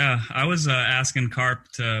 Yeah, I was asking Carp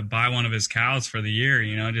to buy one of his cows for the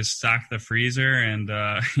year, just stock the freezer and,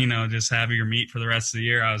 just have your meat for the rest of the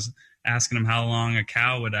year. I was asking him how long a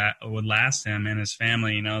cow would last him and his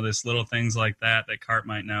family, this little things like that Carp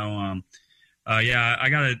might know. I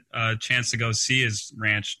got a chance to go see his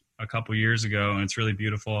ranch a couple years ago, and it's really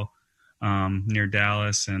beautiful near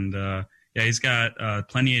Dallas. And he's got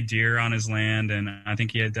plenty of deer on his land, and I think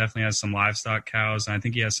he definitely has some livestock cows, and I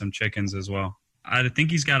think he has some chickens as well. I think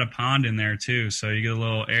he's got a pond in there too, so you get a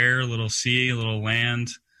little air, a little sea, a little land.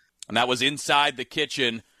 And that was Inside the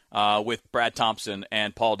Kitchen with Brad Thompson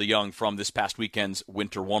and Paul DeYoung from this past weekend's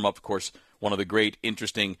winter warm-up. Of course, one of the great,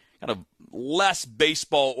 interesting, kind of less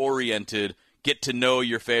baseball-oriented,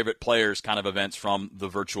 get-to-know-your-favorite players kind of events from the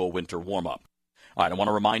virtual winter warm-up. All right, I want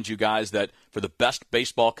to remind you guys that for the best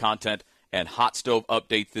baseball content and hot stove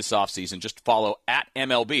updates this offseason, just follow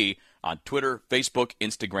 @MLB on Twitter, Facebook,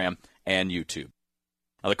 Instagram, and YouTube.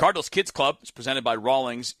 Now, the Cardinals Kids Club, is presented by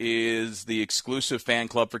Rawlings, is the exclusive fan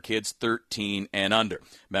club for kids 13 and under.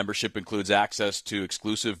 Membership includes access to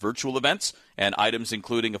exclusive virtual events and items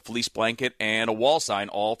including a fleece blanket and a wall sign,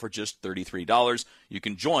 all for just $33. You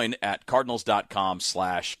can join at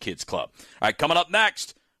cardinals.com/kids club. All right, coming up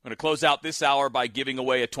next, I'm going to close out this hour by giving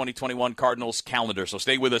away a 2021 Cardinals calendar. So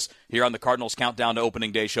stay with us here on the Cardinals Countdown to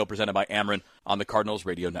Opening Day show presented by Ameren on the Cardinals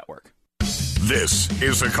Radio Network. This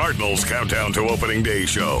is the Cardinals Countdown to Opening Day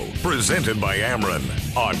show, presented by Ameren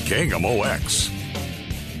on KMOX.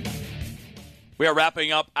 We are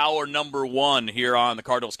wrapping up hour number one here on the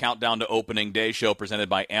Cardinals Countdown to Opening Day show, presented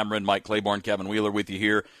by Ameren. Mike Claiborne, Kevin Wheeler with you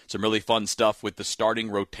here. Some really fun stuff with the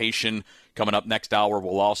starting rotation. Coming up next hour,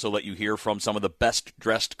 we'll also let you hear from some of the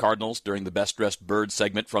best-dressed Cardinals during the Best-Dressed Bird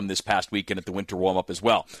segment from this past weekend at the winter warm-up as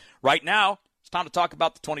well. Right now, it's time to talk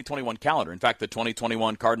about the 2021 calendar. In fact, the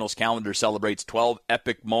 2021 Cardinals calendar celebrates 12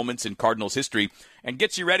 epic moments in Cardinals history and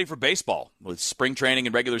gets you ready for baseball with spring training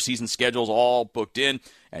and regular season schedules all booked in,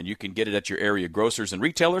 and you can get it at your area grocers and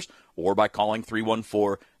retailers or by calling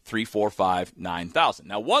 314-345-9000.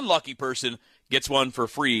 Now, one lucky person gets one for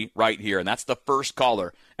free right here, and that's the first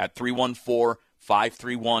caller at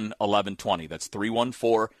 314-531-1120. That's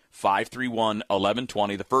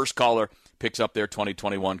 314-531-1120. The first caller picks up their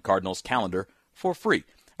 2021 Cardinals calendar for free.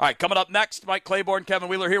 All right, coming up next, Mike Claiborne, Kevin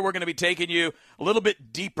Wheeler here. We're going to be taking you a little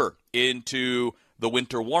bit deeper into the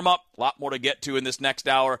winter warm-up. A lot more to get to in this next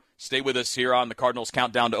hour. Stay with us here on the Cardinals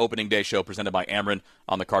Countdown to Opening Day show presented by Ameren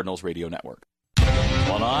on the Cardinals Radio Network.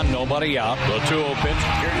 One on, nobody out. The 2-0 pitch.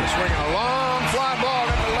 Here you swing a long fly ball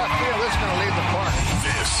into left field. This is going to leave the park.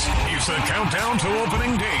 This is the Countdown to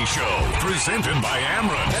Opening Day show, presented by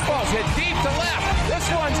Ameren. That ball's hit deep to left. This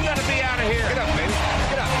one's going to be out of here. Get up, baby.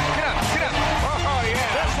 Get up, get up, get up. Oh, yeah.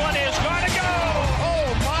 This one is going to go. Oh,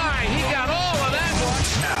 my. He got all of that one.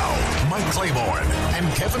 Now, Mike Claiborne and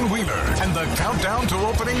Kevin Wheeler and the Countdown to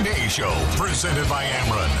Opening Day show, presented by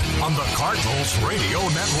Ameren on the Cardinals Radio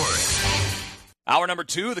Network. Hour number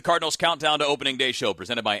two, the Cardinals Countdown to Opening Day show,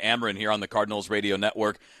 presented by Ameren here on the Cardinals Radio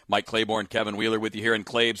Network. Mike Claiborne, Kevin Wheeler with you here in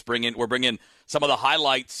Claibs. We're bringing some of the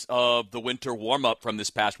highlights of the winter warm-up from this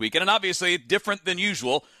past weekend, and obviously different than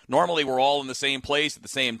usual. Normally we're all in the same place at the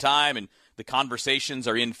same time, and the conversations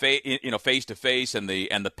are face-to-face, and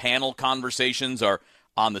the panel conversations are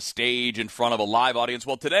on the stage in front of a live audience.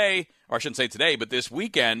 Well, today, or I shouldn't say today, but this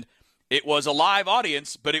weekend, it was a live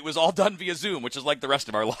audience, but it was all done via Zoom, which is like the rest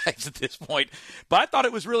of our lives at this point. But I thought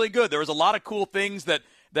it was really good. There was a lot of cool things that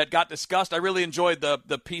got discussed. I really enjoyed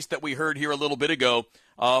the piece that we heard here a little bit ago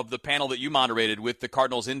of the panel that you moderated with the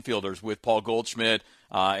Cardinals infielders, with Paul Goldschmidt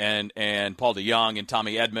and Paul DeYoung and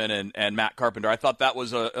Tommy Edman and Matt Carpenter. I thought that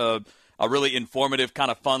was a a really informative, kind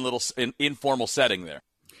of fun little informal setting there.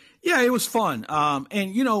 Yeah, it was fun.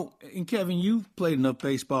 And Kevin, you've played enough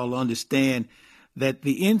baseball to understand that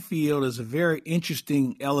the infield is a very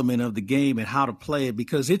interesting element of the game and how to play it,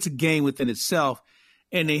 because it's a game within itself.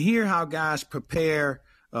 And to hear how guys prepare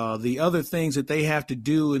the other things that they have to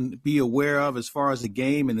do and be aware of as far as the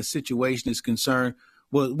game and the situation is concerned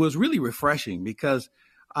was really refreshing, because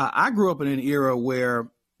I grew up in an era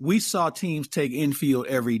where we saw teams take infield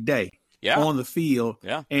every day. Yeah. On the field.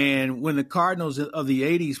 Yeah. And when the Cardinals of the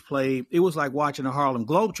 80s played, it was like watching the Harlem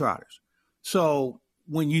Globetrotters. So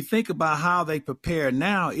when you think about how they prepare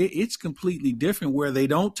now, it's completely different, where they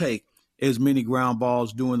don't take as many ground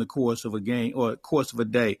balls during the course of a game or course of a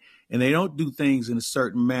day, and they don't do things in a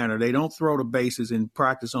certain manner. They don't throw the bases and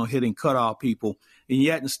practice on hitting cutoff people, and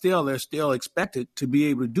yet and still they're still expected to be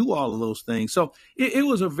able to do all of those things. So it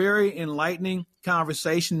was a very enlightening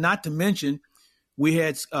conversation, not to mention we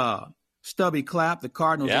had Stubby Clapp, the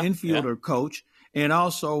Cardinals infielder coach, and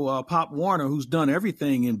also Pop Warner, who's done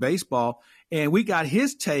everything in baseball. And we got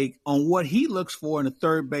his take on what he looks for in a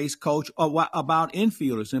third base coach about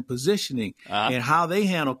infielders and positioning and how they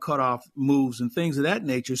handle cutoff moves and things of that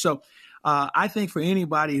nature. So I think for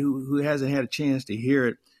anybody who hasn't had a chance to hear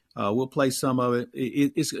it, we'll play some of it.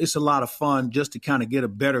 It's a lot of fun just to kind of get a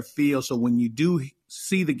better feel. So when you do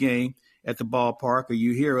see the game at the ballpark, or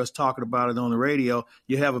you hear us talking about it on the radio,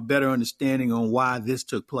 you have a better understanding on why this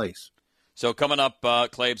took place. So coming up,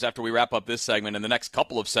 Claibs, after we wrap up this segment, in the next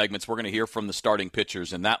couple of segments, we're going to hear from the starting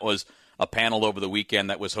pitchers, and that was a panel over the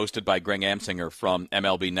weekend that was hosted by Greg Amsinger from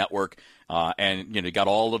MLB Network, and you got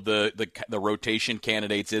all of the rotation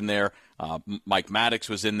candidates in there. Mike Maddox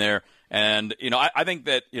was in there, and I think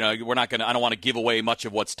that we're not going to. I don't want to give away much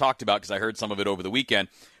of what's talked about because I heard some of it over the weekend.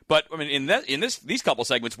 But I mean, these couple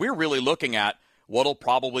segments, we're really looking at what'll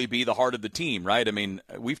probably be the heart of the team, right? I mean,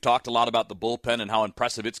 we've talked a lot about the bullpen and how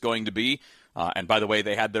impressive it's going to be. And by the way,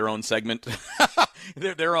 they had their own segment,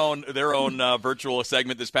 their own virtual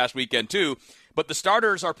segment this past weekend too. But the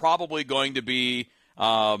starters are probably going to be,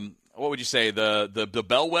 what would you say, the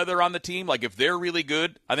bellwether on the team? Like if they're really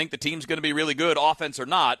good, I think the team's going to be really good, offense or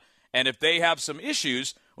not. And if they have some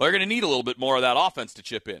issues, well, they're going to need a little bit more of that offense to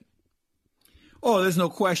chip in. Oh, there's no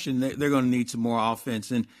question they're going to need some more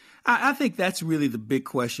offense. And I think that's really the big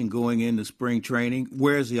question going into spring training.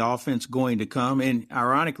 Where's the offense going to come? And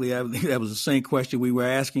ironically, I think that was the same question we were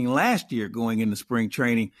asking last year going into spring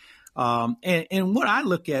training. And what I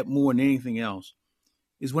look at more than anything else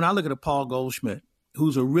is when I look at a Paul Goldschmidt,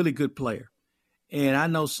 who's a really good player. And I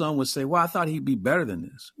know some would say, well, I thought he'd be better than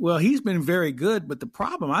this. Well, he's been very good. But the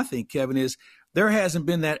problem, I think, Kevin, is there hasn't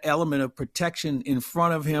been that element of protection in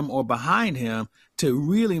front of him or behind him to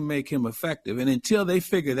really make him effective. And until they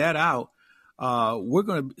figure that out, we're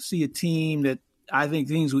going to see a team that I think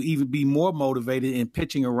things will even be more motivated in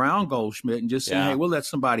pitching around Goldschmidt and just saying, hey, we'll let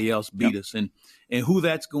somebody else beat us. And who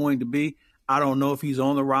that's going to be, I don't know if he's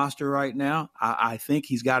on the roster right now. I think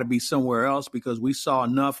he's got to be somewhere else because we saw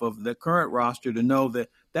enough of the current roster to know that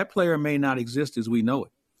that player may not exist as we know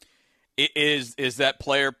it. Is that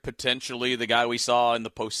player potentially the guy we saw in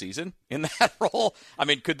the postseason in that role? I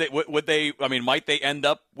mean, might they end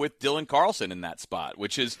up with Dylan Carlson in that spot,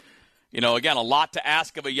 which is, again, a lot to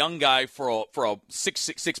ask of a young guy for a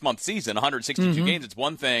six-month season, 162 games. It's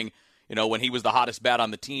one thing, when he was the hottest bat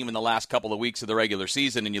on the team in the last couple of weeks of the regular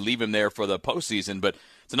season and you leave him there for the postseason. But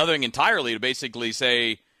it's another thing entirely to basically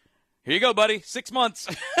say, here you go, buddy, 6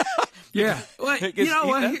 months. Yeah. Well,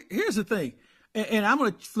 here's the thing. And I'm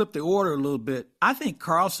going to flip the order a little bit. I think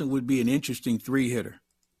Carlson would be an interesting three-hitter.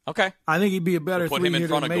 Okay. I think he'd be a better put three-hitter.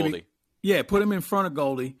 Put him in front of Goldie. Yeah, put him in front of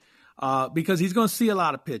Goldie because he's going to see a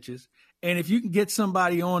lot of pitches. And if you can get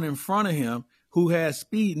somebody on in front of him who has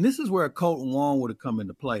speed, and this is where Colton Wong would have come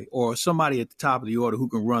into play, or somebody at the top of the order who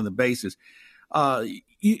can run the bases.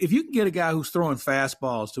 If you can get a guy who's throwing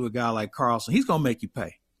fastballs to a guy like Carlson, he's going to make you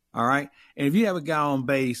pay, all right? And if you have a guy on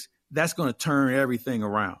base, that's going to turn everything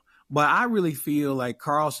around. But I really feel like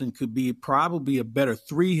Carlson could be probably a better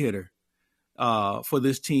three-hitter for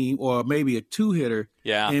this team, or maybe a two-hitter.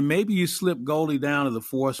 Yeah. And maybe you slip Goldie down to the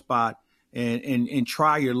fourth spot and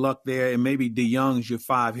try your luck there, and maybe DeYoung's your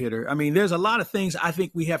five-hitter. I mean, there's a lot of things I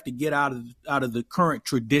think we have to get out of the current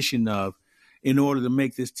tradition of in order to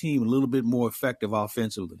make this team a little bit more effective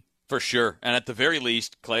offensively. For sure. And at the very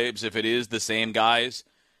least, Claibs, if it is the same guys,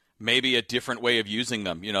 maybe a different way of using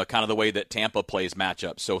them, kind of the way that Tampa plays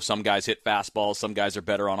matchups. So some guys hit fastballs, some guys are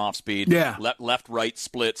better on off speed. Yeah. Left-right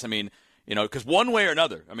splits. I mean, because one way or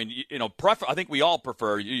another, I mean, I think we all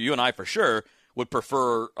prefer, you and I for sure, would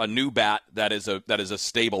prefer a new bat that is a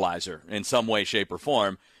stabilizer in some way, shape, or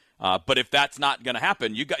form. But if that's not going to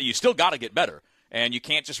happen, you still got to get better. And you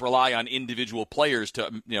can't just rely on individual players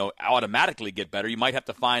to automatically get better. You might have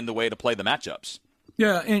to find the way to play the matchups.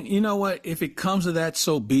 Yeah, and you know what? If it comes to that,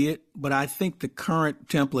 so be it. But I think the current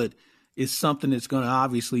template is something that's going to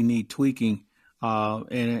obviously need tweaking.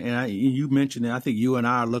 You mentioned it. I think you and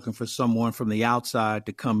I are looking for someone from the outside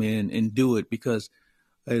to come in and do it because,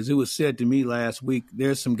 as it was said to me last week,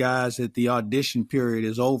 there's some guys that the audition period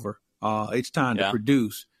is over. It's time to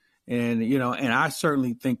produce. And, and I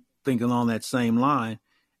certainly thinking along that same line.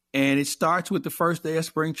 And it starts with the first day of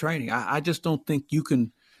spring training. I just don't think you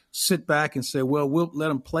can sit back and say, well, we'll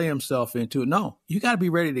let him play himself into it. No, you got to be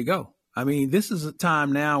ready to go. I mean, this is a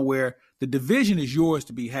time now where the division is yours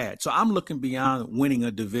to be had. So I'm looking beyond winning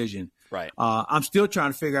a division. Right. I'm still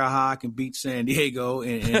trying to figure out how I can beat San Diego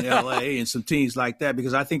and L.A. and some teams like that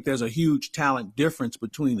because I think there's a huge talent difference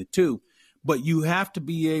between the two. But you have to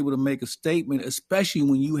be able to make a statement, especially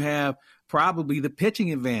when you have probably the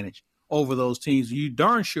pitching advantage over those teams. You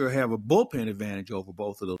darn sure have a bullpen advantage over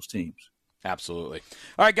both of those teams. Absolutely.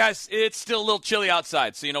 All right, guys, it's still a little chilly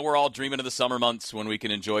outside, so we're all dreaming of the summer months when we can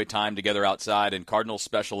enjoy time together outside, and Cardinals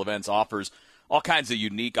Special Events offers all kinds of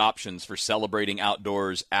unique options for celebrating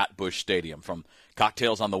outdoors at Busch Stadium. From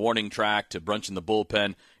cocktails on the warning track to brunch in the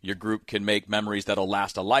bullpen, your group can make memories that'll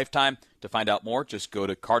last a lifetime. To find out more, just go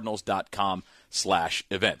to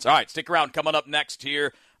cardinals.com/events. All right, stick around. Coming up next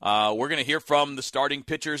here, we're going to hear from the starting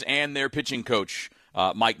pitchers and their pitching coach,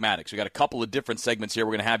 Mike Maddox. We got a couple of different segments here.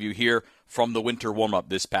 We're going to have you hear from the winter warm-up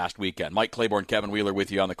this past weekend. Mike Claiborne, Kevin Wheeler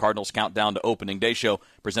with you on the Cardinals Countdown to Opening Day show,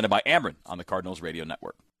 presented by Ameren on the Cardinals Radio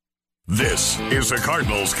Network. This is the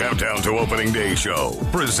Cardinals Countdown to Opening Day show,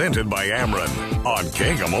 presented by Ameren on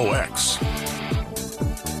KMOX.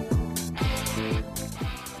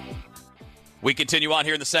 We continue on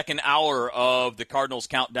here in the second hour of the Cardinals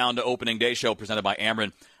Countdown to Opening Day show, presented by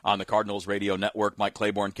Ameren on the Cardinals Radio Network. Mike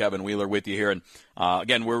Claiborne, Kevin Wheeler with you here. And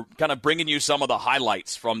again, we're kind of bringing you some of the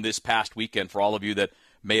highlights from this past weekend for all of you that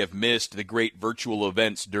may have missed the great virtual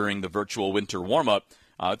events during the virtual winter warm-up.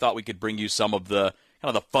 I thought we could bring you some of the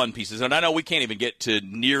kind of the fun pieces. And I know we can't even get to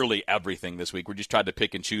nearly everything this week. We're just trying to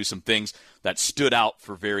pick and choose some things that stood out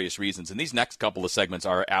for various reasons. And these next couple of segments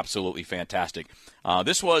are absolutely fantastic.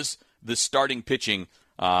 This was the starting pitching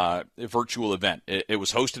virtual event. It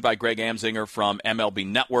was hosted by Greg Amsinger from MLB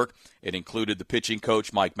Network. It included the pitching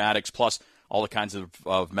coach, Mike Maddox, plus all the kinds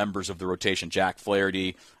of members of the rotation, Jack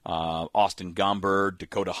Flaherty, Austin Gomber,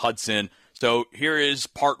 Dakota Hudson. So here is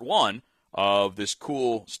part one of this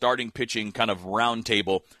cool starting pitching kind of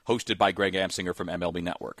roundtable hosted by Greg Amsinger from MLB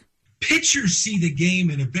Network. Pitchers see the game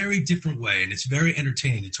in a very different way, and it's very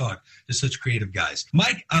entertaining to talk to such creative guys.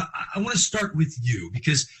 Mike, I want to start with you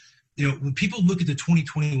because when people look at the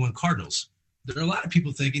 2021 Cardinals, there are a lot of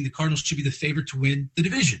people thinking the Cardinals should be the favorite to win the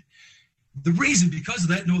division. The reason, because of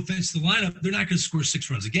that, no offense to the lineup, they're not going to score 6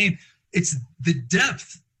 runs a game. It's the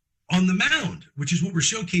depth on the mound, which is what we're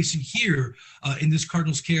showcasing here in this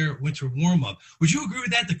Cardinals Care winter warm-up. Would you agree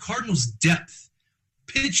with that? The Cardinals' depth,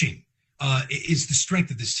 pitching, is the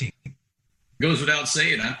strength of this team. Goes without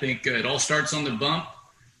saying. I think it all starts on the bump.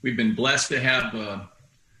 We've been blessed to have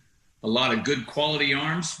a lot of good quality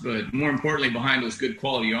arms, but more importantly, behind those good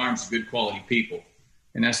quality arms, good quality people.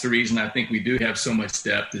 And that's the reason I think we do have so much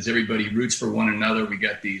depth, is everybody roots for one another. We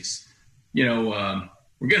got these,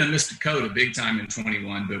 we're going to miss Dakota big time in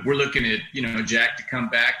 21, but we're looking at, Jack to come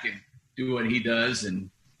back and do what he does.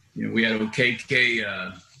 And, we had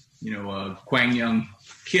OKK, Kwang Young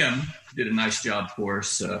Kim did a nice job for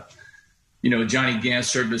us. Johnny Gant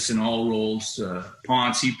served us in all roles.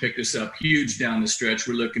 Ponce, he picked us up huge down the stretch.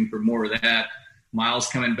 We're looking for more of that. Miles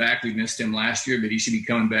coming back. We missed him last year, but he should be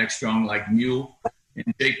coming back strong like Mule.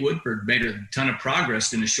 And Jake Woodford made a ton of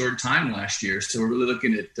progress in a short time last year. So we're really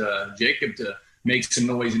looking at Jacob to make some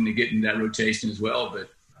noise and to get in that rotation as well.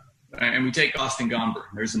 And we take Austin Gomber.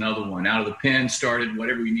 There's another one. Out of the pen, started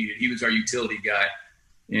whatever we needed. He was our utility guy.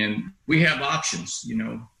 And we have options.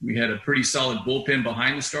 We had a pretty solid bullpen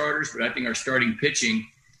behind the starters, but I think our starting pitching,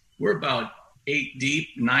 we're about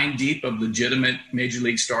 9 deep of legitimate major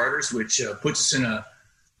league starters, which puts us in a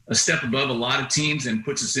step above a lot of teams and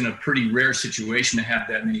puts us in a pretty rare situation to have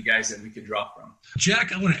that many guys that we could draw from.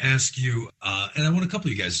 Jack, I want to ask you, and I want a couple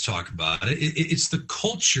of you guys to talk about it. It's the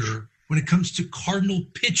culture when it comes to Cardinal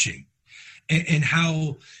pitching. And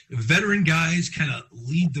how veteran guys kind of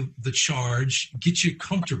lead the charge, get you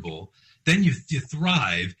comfortable, then you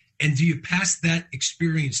thrive, and do you pass that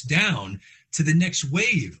experience down to the next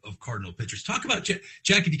wave of Cardinal pitchers? Talk about,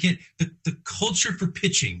 Jack, if you can, the culture for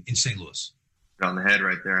pitching in St. Louis. On the head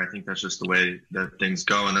right there. I think that's just the way that things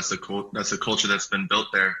go, and that's the culture that's been built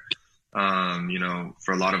there.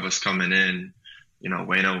 For a lot of us coming in,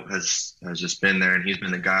 Wayno has just been there, and he's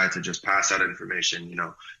been the guy to just pass out information.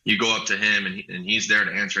 You go up to him and he's there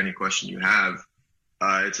to answer any question you have.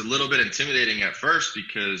 It's a little bit intimidating at first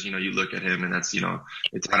because, you look at him and that's,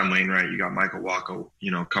 it's Adam Wainwright. You got Michael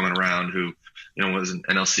Wacha, coming around who, was an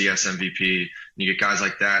NLCS MVP. And you get guys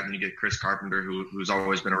like that, and you get Chris Carpenter who's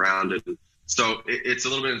always been around. And so it's a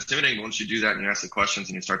little bit intimidating. But once you do that and you ask the questions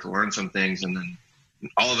and you start to learn some things, and then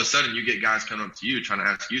all of a sudden you get guys coming up to you trying to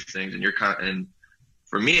ask you things, and and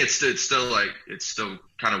for me, it's still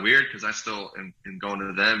kind of weird because I still am going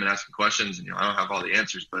to them and asking questions, and I don't have all the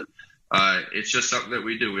answers, but it's just something that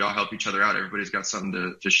we do. We all help each other out. Everybody's got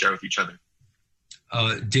something to share with each other.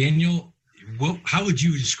 Daniel, how would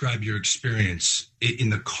you describe your experience in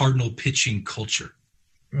the Cardinal pitching culture?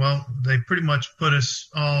 Well, they pretty much put us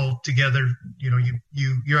all together. You're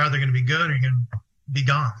either going to be good or you're going to be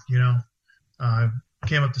gone.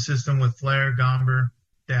 Came up the system with Flair, Gomber,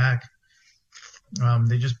 Dak.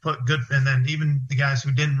 They just put good, and then even the guys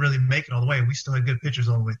who didn't really make it all the way, we still had good pitchers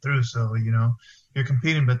all the way through. So, you're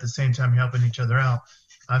competing, but at the same time, you're helping each other out.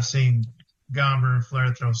 I've seen Gomber and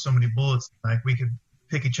Flair throw so many bullets, like we could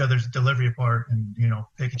pick each other's delivery apart and,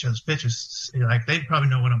 pick each other's pitches. Like they probably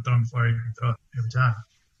know what I'm throwing before I even throw it every time.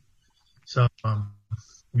 So,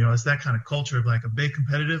 it's that kind of culture of like a big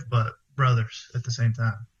competitive, but brothers at the same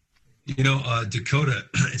time. Dakota,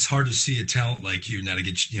 it's hard to see a talent like you now to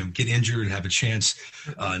get injured and have a chance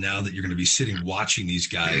now that you're going to be sitting watching these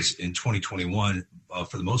guys in 2021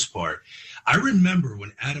 for the most part. I remember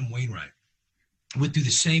when Adam Wainwright went through the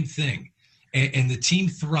same thing and the team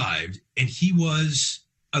thrived, and he was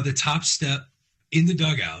the top step in the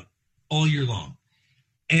dugout all year long.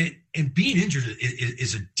 And being injured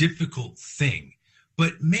is a difficult thing.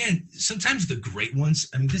 But, man, sometimes the great ones,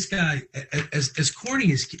 I mean, this guy, as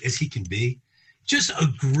corny as he can be, just a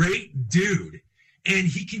great dude. And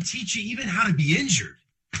he can teach you even how to be injured.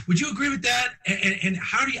 Would you agree with that? And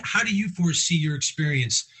how do you foresee your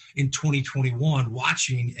experience in 2021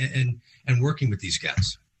 watching and working with these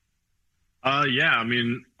guys? Yeah, I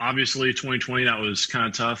mean, obviously 2020, that was kind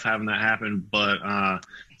of tough having that happen. But,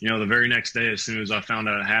 the very next day, as soon as I found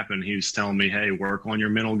out it happened, he was telling me, hey, work on your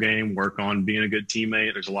mental game, work on being a good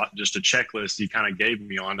teammate. There's just a checklist he kind of gave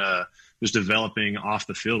me on just developing off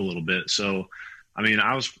the field a little bit. So,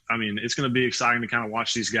 it's going to be exciting to kind of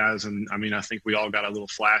watch these guys. And, I think we all got a little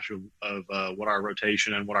flash of what our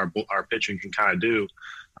rotation and what our pitching can kind of do.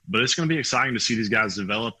 But it's going to be exciting to see these guys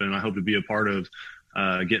develop, and I hope to be a part of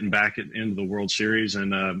getting back into the World Series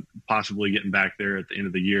and possibly getting back there at the end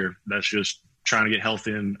of the year. That's just trying to get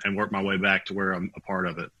healthy and work my way back to where I'm a part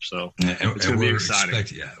of it. So it's going to be exciting.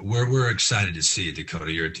 We're excited to see it,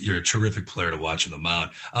 Dakota. You're a terrific player to watch on the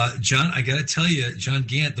mound. John, I got to tell you, John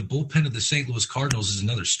Gant, the bullpen of the St. Louis Cardinals is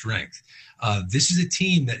another strength. This is a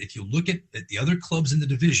team that if you look at the other clubs in the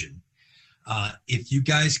division, if you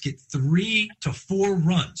guys get 3 to 4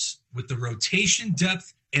 runs with the rotation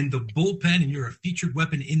depth and the bullpen, and you're a featured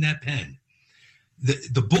weapon in that pen,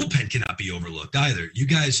 the bullpen cannot be overlooked either. You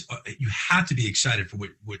guys, you have to be excited for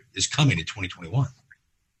what is coming in 2021.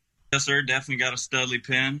 Yes, sir. Definitely got a Studley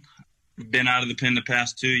pen. Been out of the pen the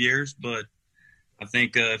past 2 years, but I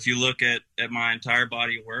think if you look at my entire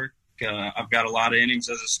body of work, I've got a lot of innings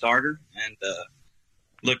as a starter, and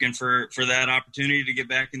looking for that opportunity to get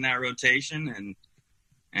back in that rotation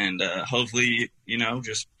and hopefully,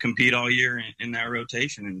 just compete all year in that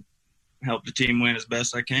rotation and help the team win as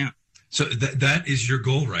best I can. So that is your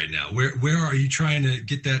goal right now. Where are you trying to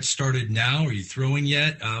get that started now? Are you throwing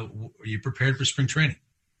yet? Are you prepared for spring training?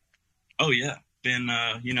 Oh, yeah. Been,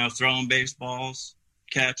 throwing baseballs,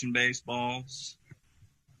 catching baseballs,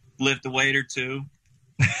 lift a weight or two,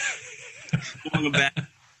 going back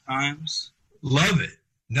times. Love it.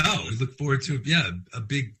 No, we look forward to, a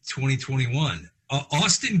big 2021.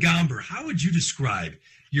 Austin Gomber, how would you describe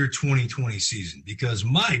your 2020 season? Because,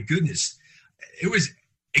 my goodness, it was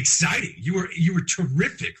exciting. You were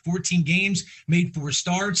terrific. 14 games, made 4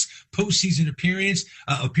 starts, postseason appearance.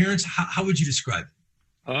 How would you describe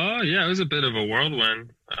it? Yeah, it was a bit of a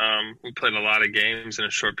whirlwind. We played a lot of games in a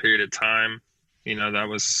short period of time. That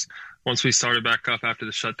was once we started back up after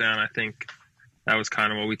the shutdown. I think that was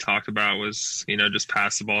kind of what we talked about was, just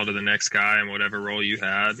pass the ball to the next guy in whatever role you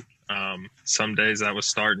had. Some days that was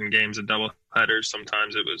starting games and double headers.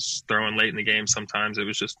 Sometimes it was throwing late in the game. Sometimes it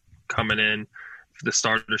was just coming in the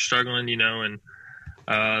starter struggling, and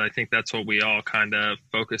I think that's what we all kind of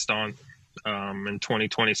focused on in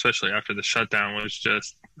 2020, especially after the shutdown, was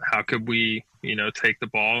just how could we, take the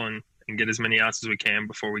ball and get as many outs as we can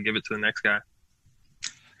before we give it to the next guy.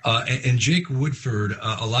 And Jake Woodford,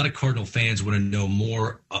 a lot of Cardinal fans want to know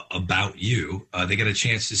more about you. They got a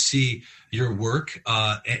chance to see your work.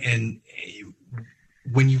 And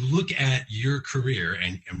when you look at your career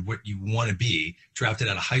and what you want to be, drafted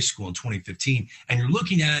out of high school in 2015, and you're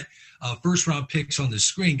looking at first-round picks on the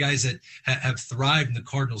screen, guys that have thrived in the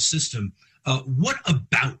Cardinals system, what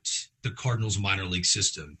about the Cardinals minor league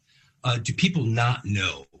system do people not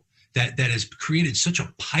know that has created such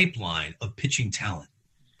a pipeline of pitching talent?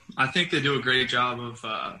 I think they do a great job of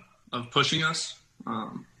pushing us.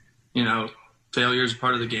 Failure is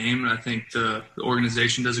part of the game, and I think the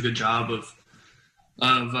organization does a good job of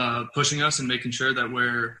pushing us and making sure that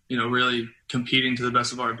we're really competing to the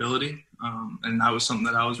best of our ability. And that was something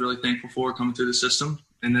that I was really thankful for coming through the system.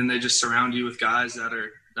 And then they just surround you with guys that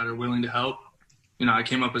are willing to help. I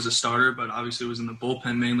came up as a starter, but obviously was in the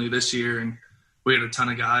bullpen mainly this year, and we had a ton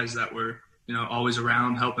of guys that were always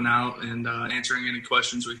around helping out and answering any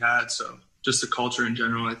questions we had. So just the culture in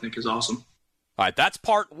general, I think, is awesome. All right, that's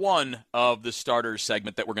part one of the starters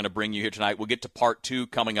segment that we're going to bring you here tonight. We'll get to part two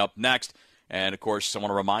coming up next. And, of course, I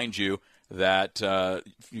want to remind you that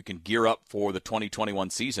you can gear up for the 2021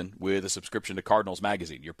 season with a subscription to Cardinals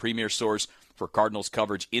Magazine, your premier source for Cardinals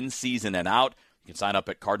coverage in season and out. You can sign up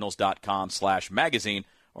at cardinals.com/magazine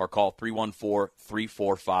or call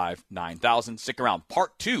 314-345-9000. Stick around.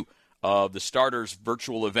 Part two of the starters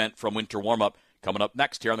virtual event from winter warm-up coming up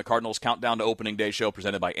next here on the Cardinals Countdown to Opening Day show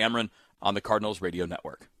presented by Ameren on the Cardinals Radio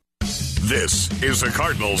Network. This is the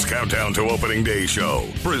Cardinals Countdown to Opening Day show,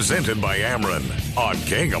 presented by Ameren on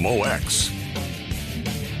KMOX.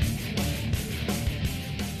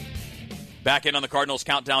 Back in on the Cardinals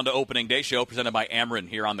Countdown to Opening Day show, presented by Ameren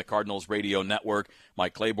here on the Cardinals Radio Network.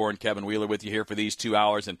 Mike Claiborne, Kevin Wheeler with you here for these 2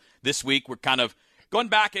 hours. And this week we're kind of going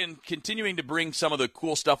back and continuing to bring some of the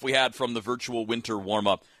cool stuff we had from the virtual winter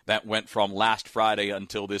warm-up that went from last Friday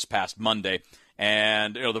until this past Monday.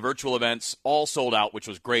 And, the virtual events all sold out, which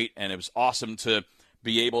was great, and it was awesome to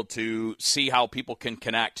be able to see how people can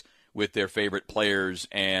connect with their favorite players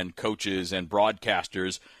and coaches and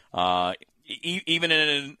broadcasters, even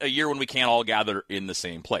in a year when we can't all gather in the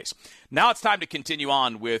same place. Now it's time to continue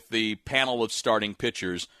on with the panel of starting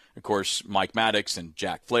pitchers. Of course, Mike Maddox and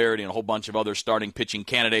Jack Flaherty and a whole bunch of other starting pitching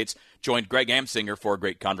candidates joined Greg Amsinger for a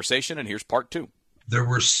great conversation, and here's part two. There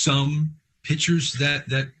were some pitchers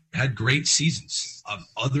that had great seasons.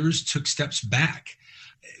 Others took steps back.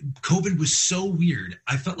 COVID was so weird.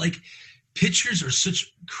 I felt like pitchers are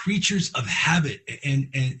such creatures of habit. And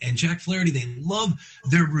Jack Flaherty, they love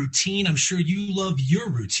their routine. I'm sure you love your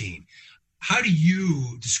routine. How do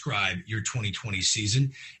you describe your 2020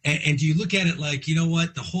 season? And do you look at it like, you know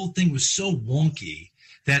what, the whole thing was so wonky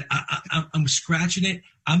that I'm scratching it.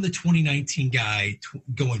 I'm the 2019 guy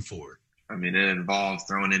going forward. I mean, it involved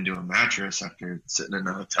throwing into a mattress after sitting in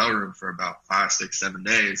a hotel room for about 5, 6, 7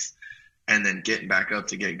 days and then getting back up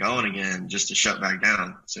to get going again just to shut back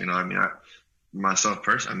down. So, I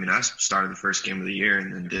started the first game of the year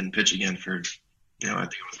and then didn't pitch again for, I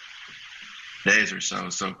think it was days or so.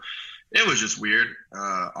 So it was just weird,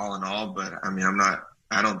 all in all. But,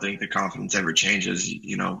 I don't think the confidence ever changes. If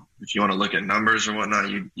you want to look at numbers or whatnot,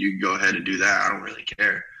 you go ahead and do that. I don't really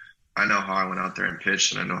care. I know how I went out there and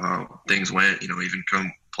pitched, and I know how things went, even come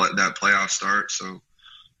that playoff start. So,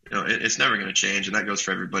 it's never going to change. And that goes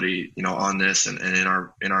for everybody, on this and in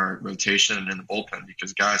our rotation and in the bullpen,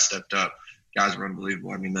 because guys stepped up. Guys were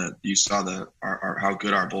unbelievable. You saw how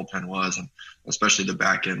good our bullpen was, and especially the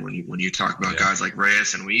back end when you talk about guys like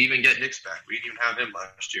Reyes, and we even get Hicks back. We didn't even have him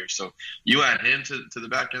last year. So you add him to the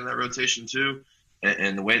back end of that rotation too.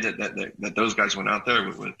 And the way that those guys went out there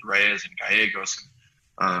with Reyes and Gallegos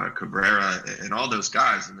and Cabrera and all those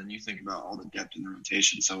guys, and then you think about all the depth in the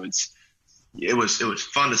rotation. So it was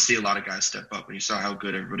fun to see a lot of guys step up, and you saw how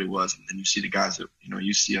good everybody was, and then you see the guys that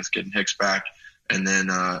you see us getting Hicks back, and then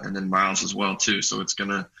Miles as well too. So it's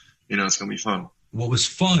gonna be fun. What was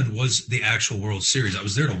fun was the actual World Series. I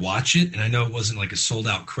was there to watch it, and I know it wasn't like a sold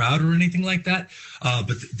out crowd or anything like that,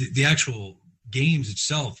 but the actual games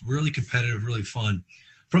itself, really competitive, really fun.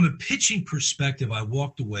 From a pitching perspective, I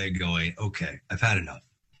walked away going, okay, I've had enough.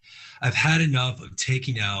 I've had enough of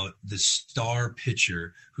taking out the star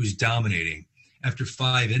pitcher who's dominating after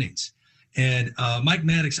 5 innings. And Mike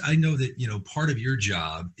Maddox, I know that, part of your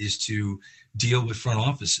job is to deal with front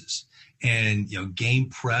offices and, game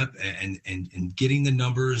prep and getting the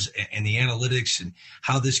numbers and the analytics and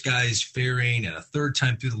how this guy is faring and a third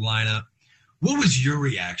time through the lineup. What was your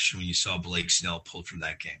reaction when you saw Blake Snell pulled from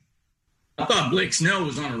that game? I thought Blake Snell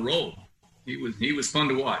was on a roll. He was fun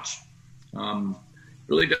to watch.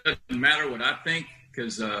 Really doesn't matter what I think,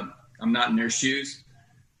 because I'm not in their shoes.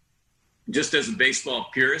 just as a baseball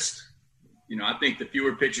purist, I think the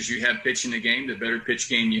fewer pitchers you have pitching the game, the better pitch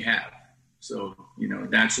game you have. So,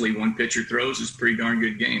 naturally one pitcher throws is a pretty darn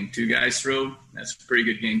good game. Two guys throw, that's a pretty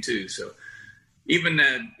good game too. So even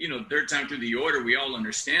that, third time through the order, we all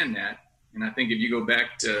understand that. And I think if you go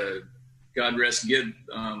back to God rest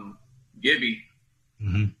Gibby,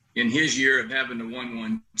 in his year of having the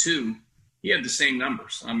 1-1-2, he had the same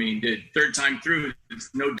numbers. I mean, the third time through is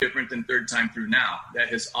no different than third time through now. That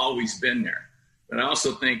has always been there. But I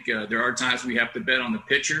also think there are times we have to bet on the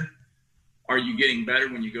pitcher. Are you getting better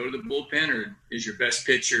when you go to the bullpen, or is your best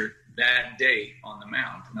pitcher that day on the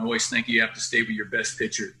mound? And I always think you have to stay with your best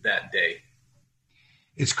pitcher that day.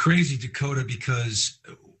 It's crazy, Dakota, because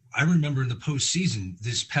I remember in the postseason,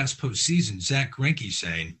 this past postseason, Zach Greinke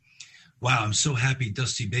saying, wow, I'm so happy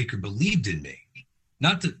Dusty Baker believed in me.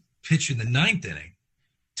 Not to pitch in the 9th inning,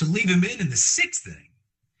 to leave him in the 6th inning.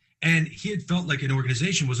 And he had felt like an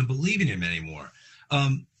organization wasn't believing him anymore.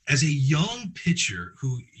 As a young pitcher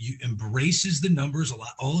who embraces the numbers,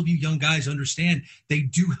 all of you young guys understand they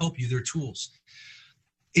do help you, their tools.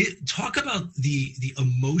 Talk about the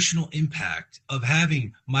emotional impact of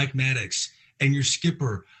having Mike Maddox and your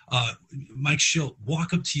skipper, Mike Shildt,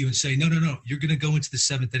 walk up to you and say, no, you're going to go into the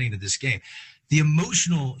 7th inning of this game. The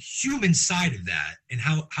emotional human side of that and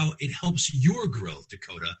how it helps your growth,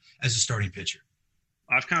 Dakota, as a starting pitcher.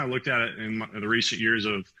 I've kind of looked at it in the recent years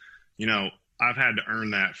of, I've had to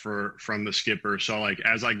earn that from the skipper. So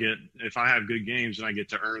if I have good games and I get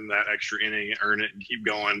to earn that extra inning, earn it and keep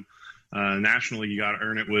going, nationally, you got to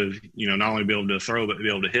earn it with, not only be able to throw, but be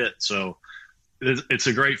able to hit. So it's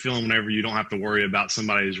a great feeling whenever you don't have to worry about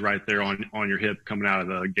somebody who's right there on your hip coming out of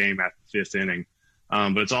the game at the 5th inning.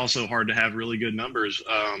 But it's also hard to have really good numbers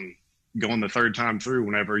going the third time through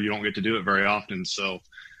whenever you don't get to do it very often. So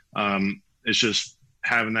it's just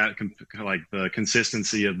having that the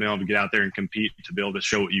consistency of being able to get out there and compete to be able to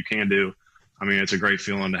show what you can do. I mean, it's a great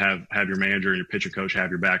feeling to have your manager and your pitcher coach have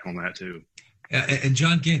your back on that too. And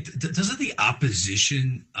John Gant, doesn't the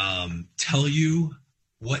opposition tell you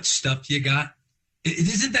what stuff you got?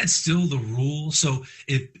 Isn't that still the rule? So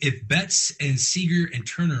if Betts and Seager and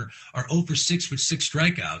Turner are 0 for 6 with 6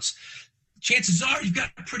 strikeouts, chances are you've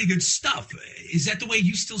got pretty good stuff. Is that the way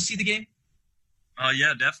you still see the game?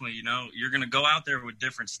 Yeah, definitely. You're going to go out there with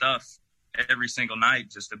different stuff every single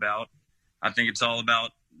night, just about. I think it's all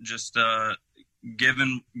about just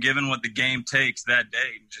given what the game takes that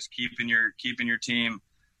day, just keeping your team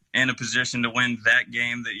in a position to win that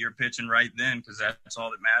game that you're pitching right then, because that's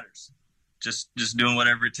all that matters. Just doing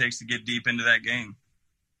whatever it takes to get deep into that game.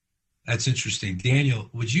 That's interesting. Daniel,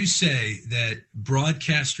 would you say that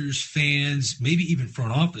broadcasters, fans, maybe even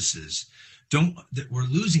front offices that we're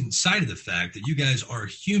losing sight of the fact that you guys are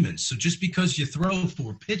humans? So just because you throw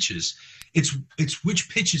 4 pitches, it's which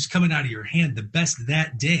pitch is coming out of your hand the best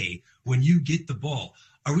that day when you get the ball.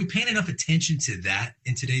 Are we paying enough attention to that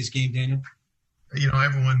in today's game, Daniel?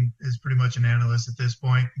 Everyone is pretty much an analyst at this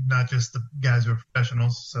point, not just the guys who are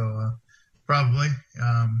professionals. So probably,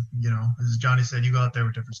 as Johnny said, you go out there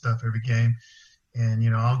with different stuff every game. And,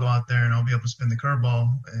 I'll go out there and I'll be able to spin the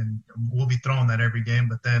curveball, and we'll be throwing that every game.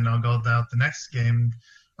 But then I'll go out the next game,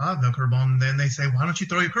 I'll have no curveball. And then they say, why don't you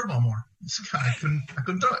throw your curveball more? I couldn't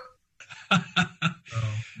throw it.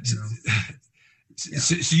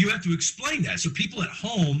 So you have to explain that. So people at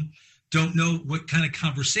home don't know what kind of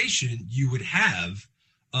conversation you would have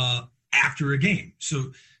after a game.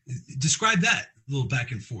 So describe that a little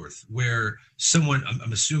back and forth where someone,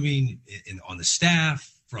 I'm assuming on the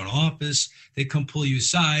staff, front office, they come pull you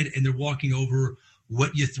aside and they're walking over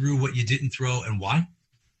what you threw, what you didn't throw, and why?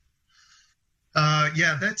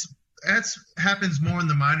 Yeah, that's happens more in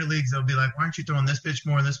the minor leagues. They'll be like, why aren't you throwing this pitch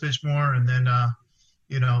more and this pitch more? And then,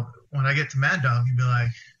 when I get to Mad Dog, you'd be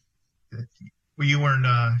like, well, you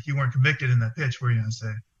weren't convicted in that pitch. What are you going to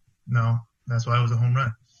say? No, that's why it was a home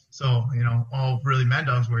run. So, all really Mad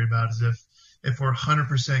Dog's worried about is if we're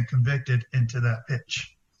 100% convicted into that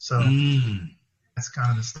pitch. So that's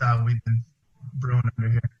kind of the style we've been brewing under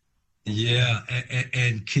here. Yeah,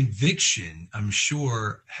 and conviction, I'm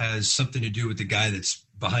sure, has something to do with the guy that's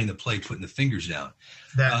behind the plate putting the fingers down.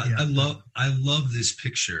 I love this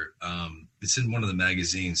picture. It's in one of the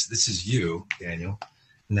magazines. This is you, Daniel,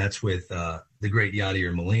 and that's with the great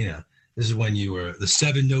Yadier Molina. This is when you were the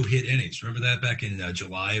 7 no-hit innings. Remember that back in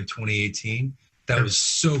July of 2018? That was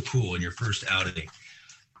so cool in your first outing.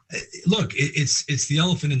 Look, it's the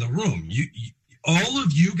elephant in the room. All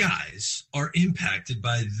of you guys are impacted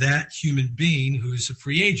by that human being who's a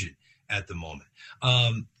free agent at the moment.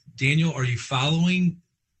 Daniel, are you following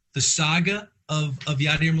the saga of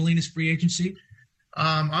Yadier Molina's free agency?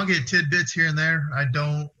 I'll get tidbits here and there. I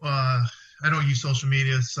don't use social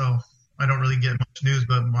media, so I don't really get much news,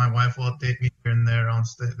 but my wife will update me here and there on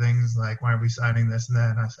things like, why are we signing this and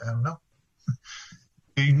that? And I say, I don't know.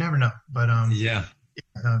 You never know. But yeah,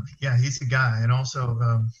 he's the guy. And also,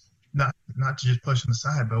 not to just push him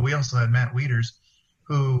aside, but we also had Matt Wieters,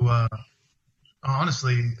 who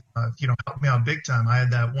honestly, helped me out big time. I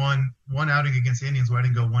had that one outing against the Indians where I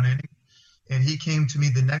didn't go one inning. And he came to me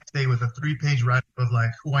the next day with a 3-page write-up of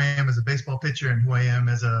like who I am as a baseball pitcher and who I am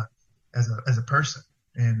as a person.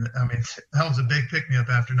 And I mean, that was a big pick-me-up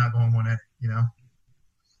after not going one inning,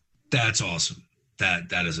 That's awesome.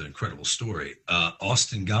 That is an incredible story.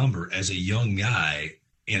 Austin Gomber, as a young guy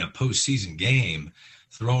in a postseason game,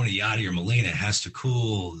 throwing a Yadier Molina has to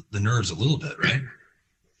cool the nerves a little bit, right?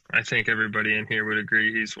 I think everybody in here would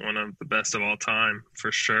agree he's one of the best of all time,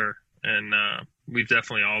 for sure. And we've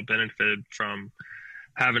definitely all benefited from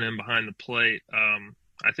having him behind the plate.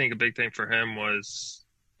 I think a big thing for him was,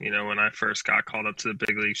 when I first got called up to the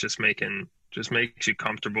big leagues, just makes you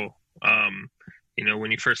comfortable.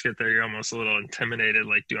 When you first get there, you're almost a little intimidated.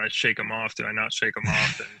 Like, do I shake him off? Do I not shake him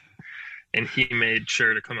off? And he made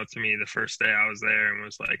sure to come up to me the first day I was there and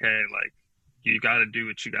was like, hey, like, you got to do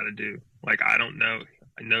what you got to do. Like, I don't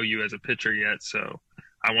know you as a pitcher yet, so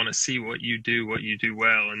I want to see what you do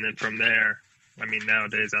well. And then from there, I mean,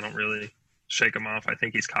 nowadays I don't really shake him off. I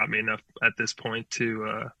think he's caught me enough at this point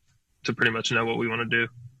to pretty much know what we want to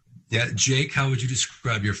do. Yeah. Jake, how would you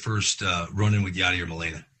describe your first run-in with Yadier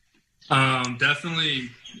Molina? Definitely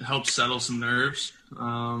helped settle some nerves.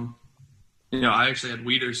 I actually had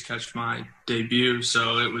Wieters catch my debut,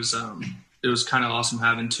 so it was kind of awesome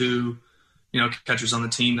having two, catchers on the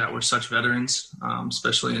team that were such veterans,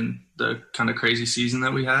 especially in the kind of crazy season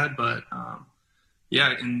that we had. But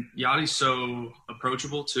and Yadi's so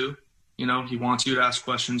approachable too. He wants you to ask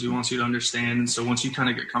questions, he wants you to understand, and so once you kind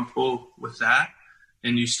of get comfortable with that,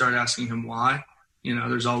 and you start asking him why,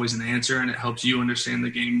 there's always an answer, and it helps you understand the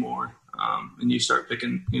game more. And you start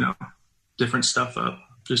picking, different stuff up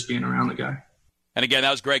just being around the guy. And again,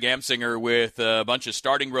 that was Greg Amsinger with a bunch of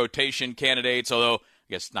starting rotation candidates, although I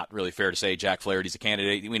guess not really fair to say Jack Flaherty's a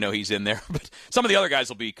candidate. We know he's in there, but some of the other guys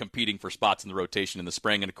will be competing for spots in the rotation in the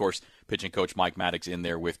spring. And, of course, pitching coach Mike Maddox in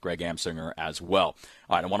there with Greg Amsinger as well.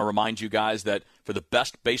 All right, I want to remind you guys that for the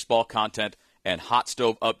best baseball content and hot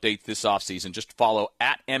stove updates this offseason, just follow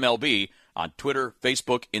 @MLB on Twitter,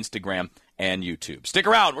 Facebook, Instagram, and YouTube. Stick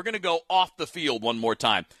around. We're going to go off the field one more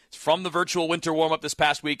time. It's from the virtual winter warm-up this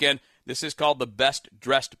past weekend. This is called the Best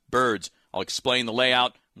Dressed Birds. I'll explain the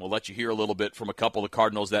layout. We'll let you hear a little bit from a couple of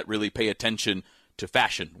Cardinals that really pay attention to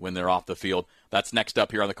fashion when they're off the field. That's next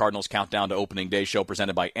up here on the Cardinals Countdown to Opening Day show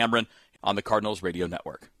presented by Ameren on the Cardinals Radio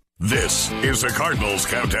Network. This is the Cardinals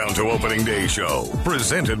Countdown to Opening Day show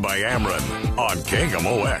presented by Ameren on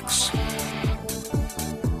KMOX.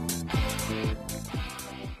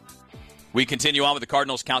 We continue on with the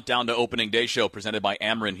Cardinals Countdown to Opening Day show presented by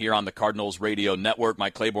Ameren here on the Cardinals Radio Network.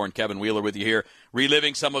 Mike Claiborne, Kevin Wheeler with you here,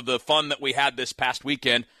 reliving some of the fun that we had this past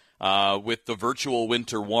weekend with the virtual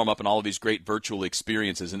winter warm-up and all of these great virtual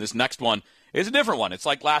experiences. And this next one is a different one. It's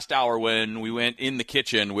like last hour when we went in the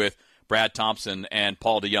kitchen with Brad Thompson and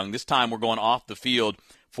Paul DeYoung. This time we're going off the field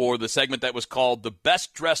for the segment that was called The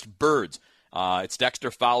Best Dressed Birds. It's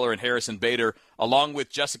Dexter Fowler and Harrison Bader, along with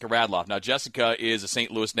Jessica Radloff. Now, Jessica is a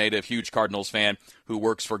St. Louis native, huge Cardinals fan, who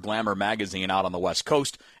works for Glamour Magazine out on the West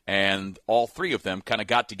Coast, and all three of them kind of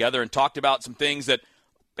got together and talked about some things that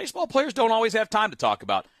baseball players don't always have time to talk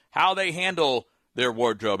about, how they handle their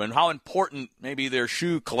wardrobe and how important maybe their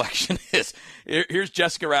shoe collection is. Here's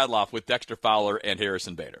Jessica Radloff with Dexter Fowler and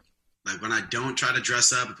Harrison Bader. Like, when I don't try to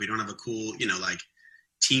dress up, if we don't have a cool,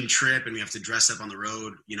 team trip and we have to dress up on the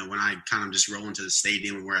road, when I kind of just roll into the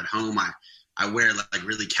stadium and we're at home, I wear like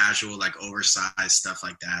really casual, like oversized stuff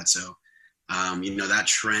like that. So, that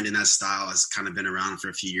trend and that style has kind of been around for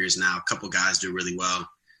a few years now. A couple guys do really well.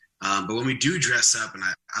 But when we do dress up, and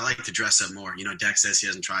I like to dress up more, Dex says he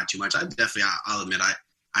doesn't try too much. I'll admit,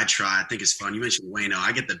 I try. I think it's fun. You mentioned Waino.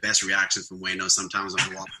 I get the best reactions from Waino sometimes when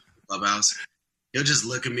I walk in the clubhouse. He'll just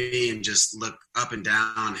look at me and just look up and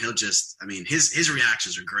down. His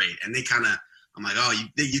reactions are great. And they kind of, I'm like, oh,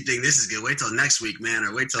 you think this is good? Wait till next week, man.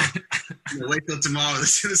 Or wait till tomorrow to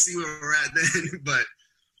see where we're at then. But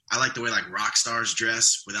I like the way like rock stars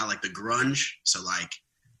dress without like the grunge. So like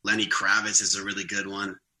Lenny Kravitz is a really good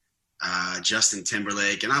one. Justin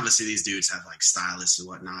Timberlake. And obviously these dudes have like stylists and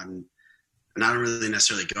whatnot. And I don't really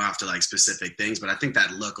necessarily go after like specific things, but I think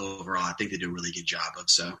that look overall, I think they do a really good job of.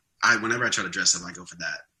 So whenever I try to dress up, I go for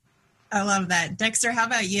that. I love that. Dexter, how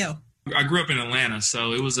about you? I grew up in Atlanta,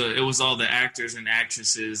 so it was all the actors and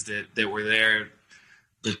actresses that were there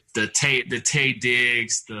Tay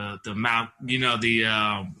Diggs, the Mal, you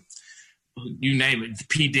name it,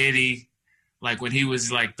 P. Diddy. Like when he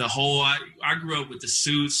was like the whole, I grew up with the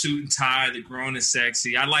suit and tie, the grown and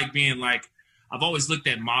sexy. I like being like, I've always looked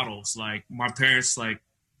at models. Like my parents, like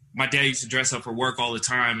my dad used to dress up for work all the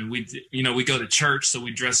time. And we go to church. So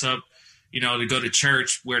we dress up, to go to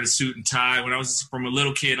church, wear the suit and tie. When I was from a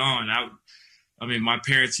little kid on, I mean, my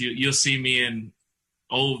parents, you'll see me in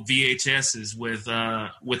old VHSs with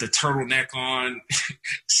a turtleneck on,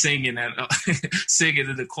 singing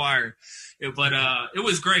in the choir. But it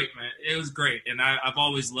was great, man. It was great, and I've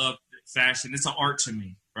always loved fashion. It's an art to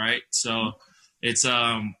me, right? So it's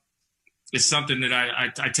something that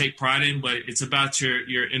I take pride in, but it's about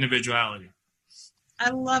your individuality. I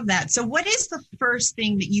love that. So what is the first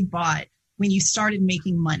thing that you bought when you started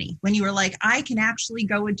making money? When you were like, I can actually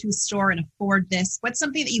go into a store and afford this? What's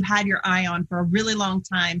something that you had your eye on for a really long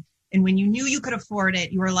time, and when you knew you could afford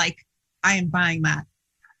it, you were like, I am buying that?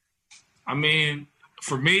 I mean,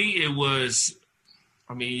 for me, it was,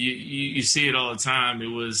 you see it all the time. It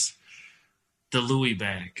was the Louis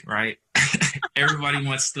bag, right? Everybody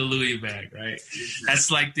wants the Louis bag, right? That's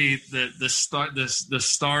like the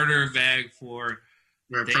starter bag for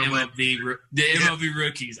the MLB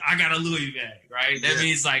rookies. I got a Louis bag, right? That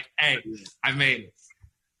means like, hey, I made it.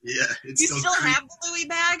 Yeah. You still have the Louis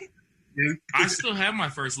bag? I still have my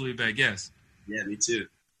first Louis bag, yes. Yeah, me too.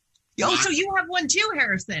 Oh, so you have one too,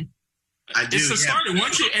 Harrison. I do. It's a starter.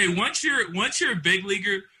 Once you're a big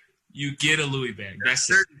leaguer, you get a Louis bag. That's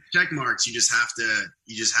certain check marks you just have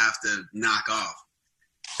to knock off.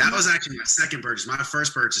 That was actually my second purchase. My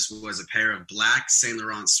first purchase was a pair of black Saint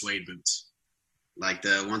Laurent suede boots, like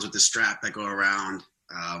the ones with the strap that go around.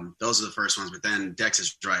 Those are the first ones. But then Dex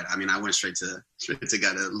is right. I mean, I went straight to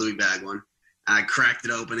got a Louis bag one. And I cracked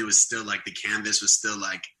it open. It was still like the canvas was still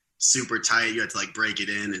like super tight. You had to like break it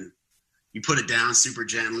in and you put it down super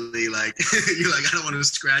gently, like you're like, I don't want to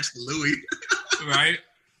scratch the Louis. Right?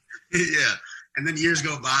 Yeah. And then years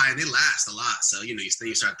go by and they last a lot. So, you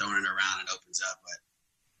start throwing it around and it opens up. But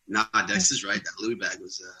no, Dex is right. That Louis bag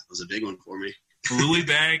was a big one for me. Louis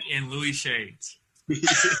bag and Louis shades.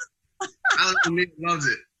 Alex loves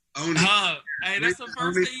it. Own it. Hey, that's the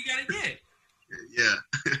first thing you got to get. Yeah.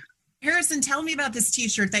 Harrison, tell me about this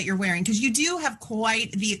T-shirt that you're wearing, because you do have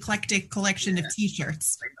quite the eclectic collection of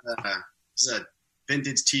T-shirts. It's a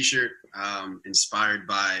vintage T-shirt inspired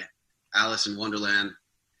by Alice in Wonderland.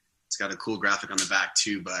 It's got a cool graphic on the back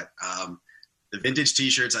too, but the vintage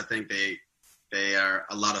T-shirts, I think they are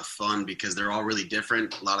a lot of fun because they're all really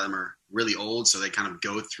different. A lot of them are really old, so they kind of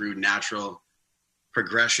go through natural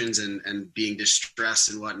progressions and being distressed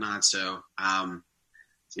and whatnot. So,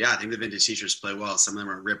 yeah, I think the vintage T-shirts play well. Some of them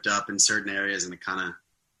are ripped up in certain areas, and I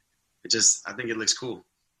think it looks cool.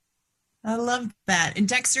 I love that. And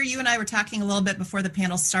Dexter, you and I were talking a little bit before the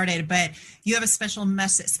panel started, but you have a special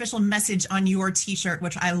message on your T-shirt,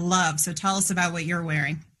 which I love. So tell us about what you're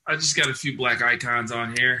wearing. I just got a few black icons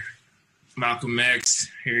on here. Malcolm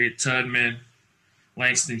X, Harriet Tubman,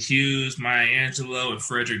 Langston Hughes, Maya Angelou, and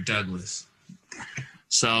Frederick Douglass.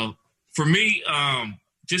 So for me,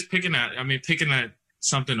 just picking at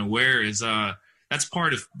something to wear is that's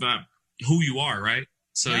part of who you are, right?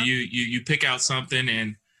 So yeah. you pick out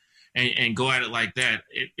something and go at it like that.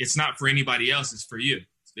 It's not for anybody else. It's for you.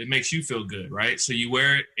 It makes you feel good, right? So you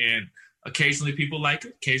wear it, and occasionally people like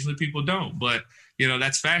it, occasionally people don't. But,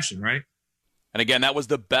 that's fashion, right? And again, that was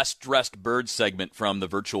the Best Dressed Bird segment from the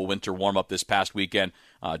virtual winter warm-up this past weekend.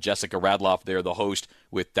 Jessica Radloff there, the host,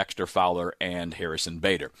 with Dexter Fowler and Harrison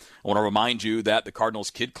Bader. I want to remind you that the Cardinals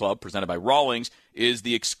Kid Club, presented by Rawlings, is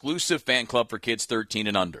the exclusive fan club for kids 13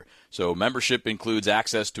 and under. So membership includes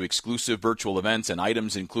access to exclusive virtual events and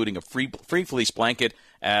items, including a free fleece blanket,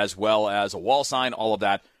 as well as a wall sign, all of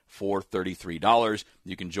that for $33.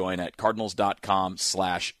 You can join at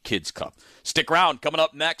cardinals.com/kidscup. Stick around. Coming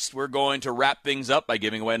up next, we're going to wrap things up by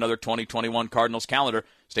giving away another 2021 Cardinals calendar.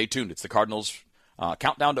 Stay tuned. It's the Cardinals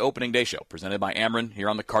Countdown to Opening Day show, presented by Ameren here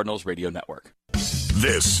on the Cardinals Radio Network.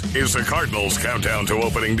 This is the Cardinals Countdown to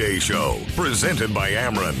Opening Day show, presented by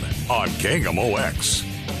Ameren on KMOX.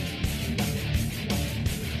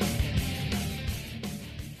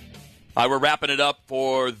 We're wrapping it up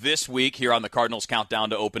for this week here on the Cardinals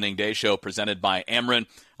Countdown to Opening Day show, presented by Ameren.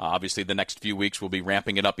 Obviously, the next few weeks we'll be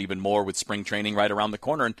ramping it up even more with spring training right around the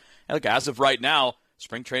corner. And look, as of right now,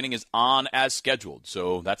 spring training is on as scheduled.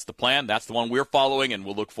 So that's the plan. That's the one we're following, and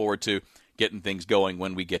we'll look forward to getting things going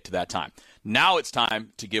when we get to that time. Now it's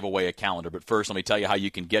time to give away a calendar, but first let me tell you how you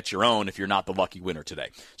can get your own if you're not the lucky winner today.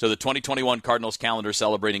 So the 2021 Cardinals calendar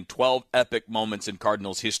celebrating 12 epic moments in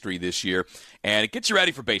Cardinals history this year, and it gets you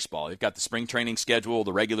ready for baseball. They've got the spring training schedule,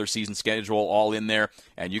 the regular season schedule all in there,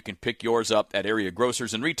 and you can pick yours up at area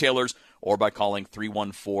grocers and retailers or by calling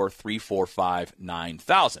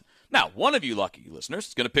 314-345-9000. Now, one of you lucky listeners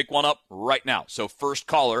is going to pick one up right now. So first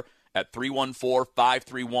caller at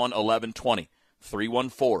 314-531-1120.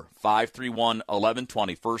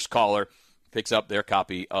 314-531-1120. First caller picks up their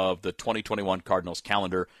copy of the 2021 Cardinals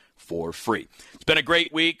calendar for free. It's been a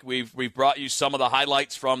great week. We've brought you some of the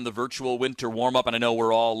highlights from the virtual winter warm-up, and I know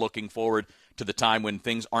we're all looking forward to the time when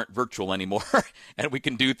things aren't virtual anymore and we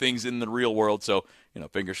can do things in the real world. So,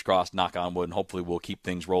 fingers crossed, knock on wood, and hopefully we'll keep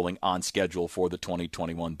things rolling on schedule for the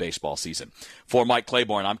 2021 baseball season. For Mike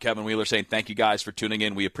Claiborne, I'm Kevin Wheeler saying thank you guys for tuning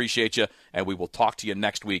in. We appreciate you, and we will talk to you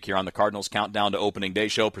next week here on the Cardinals Countdown to Opening Day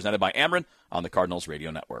show presented by Ameren on the Cardinals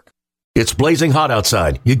Radio Network. It's blazing hot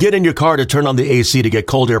outside. You get in your car to turn on the AC to get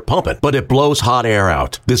cold air pumping, but it blows hot air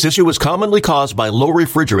out. This issue is commonly caused by low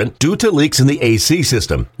refrigerant due to leaks in the AC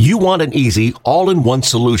system. You want an easy, all-in-one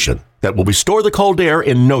solution that will restore the cold air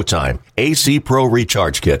in no time. AC Pro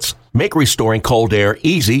Recharge Kits make restoring cold air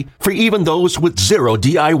easy for even those with zero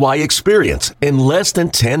DIY experience in less than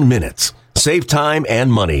 10 minutes. Save time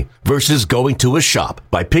and money versus going to a shop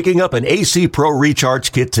by picking up an AC Pro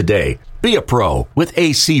Recharge Kit today. Be a pro with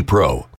AC Pro.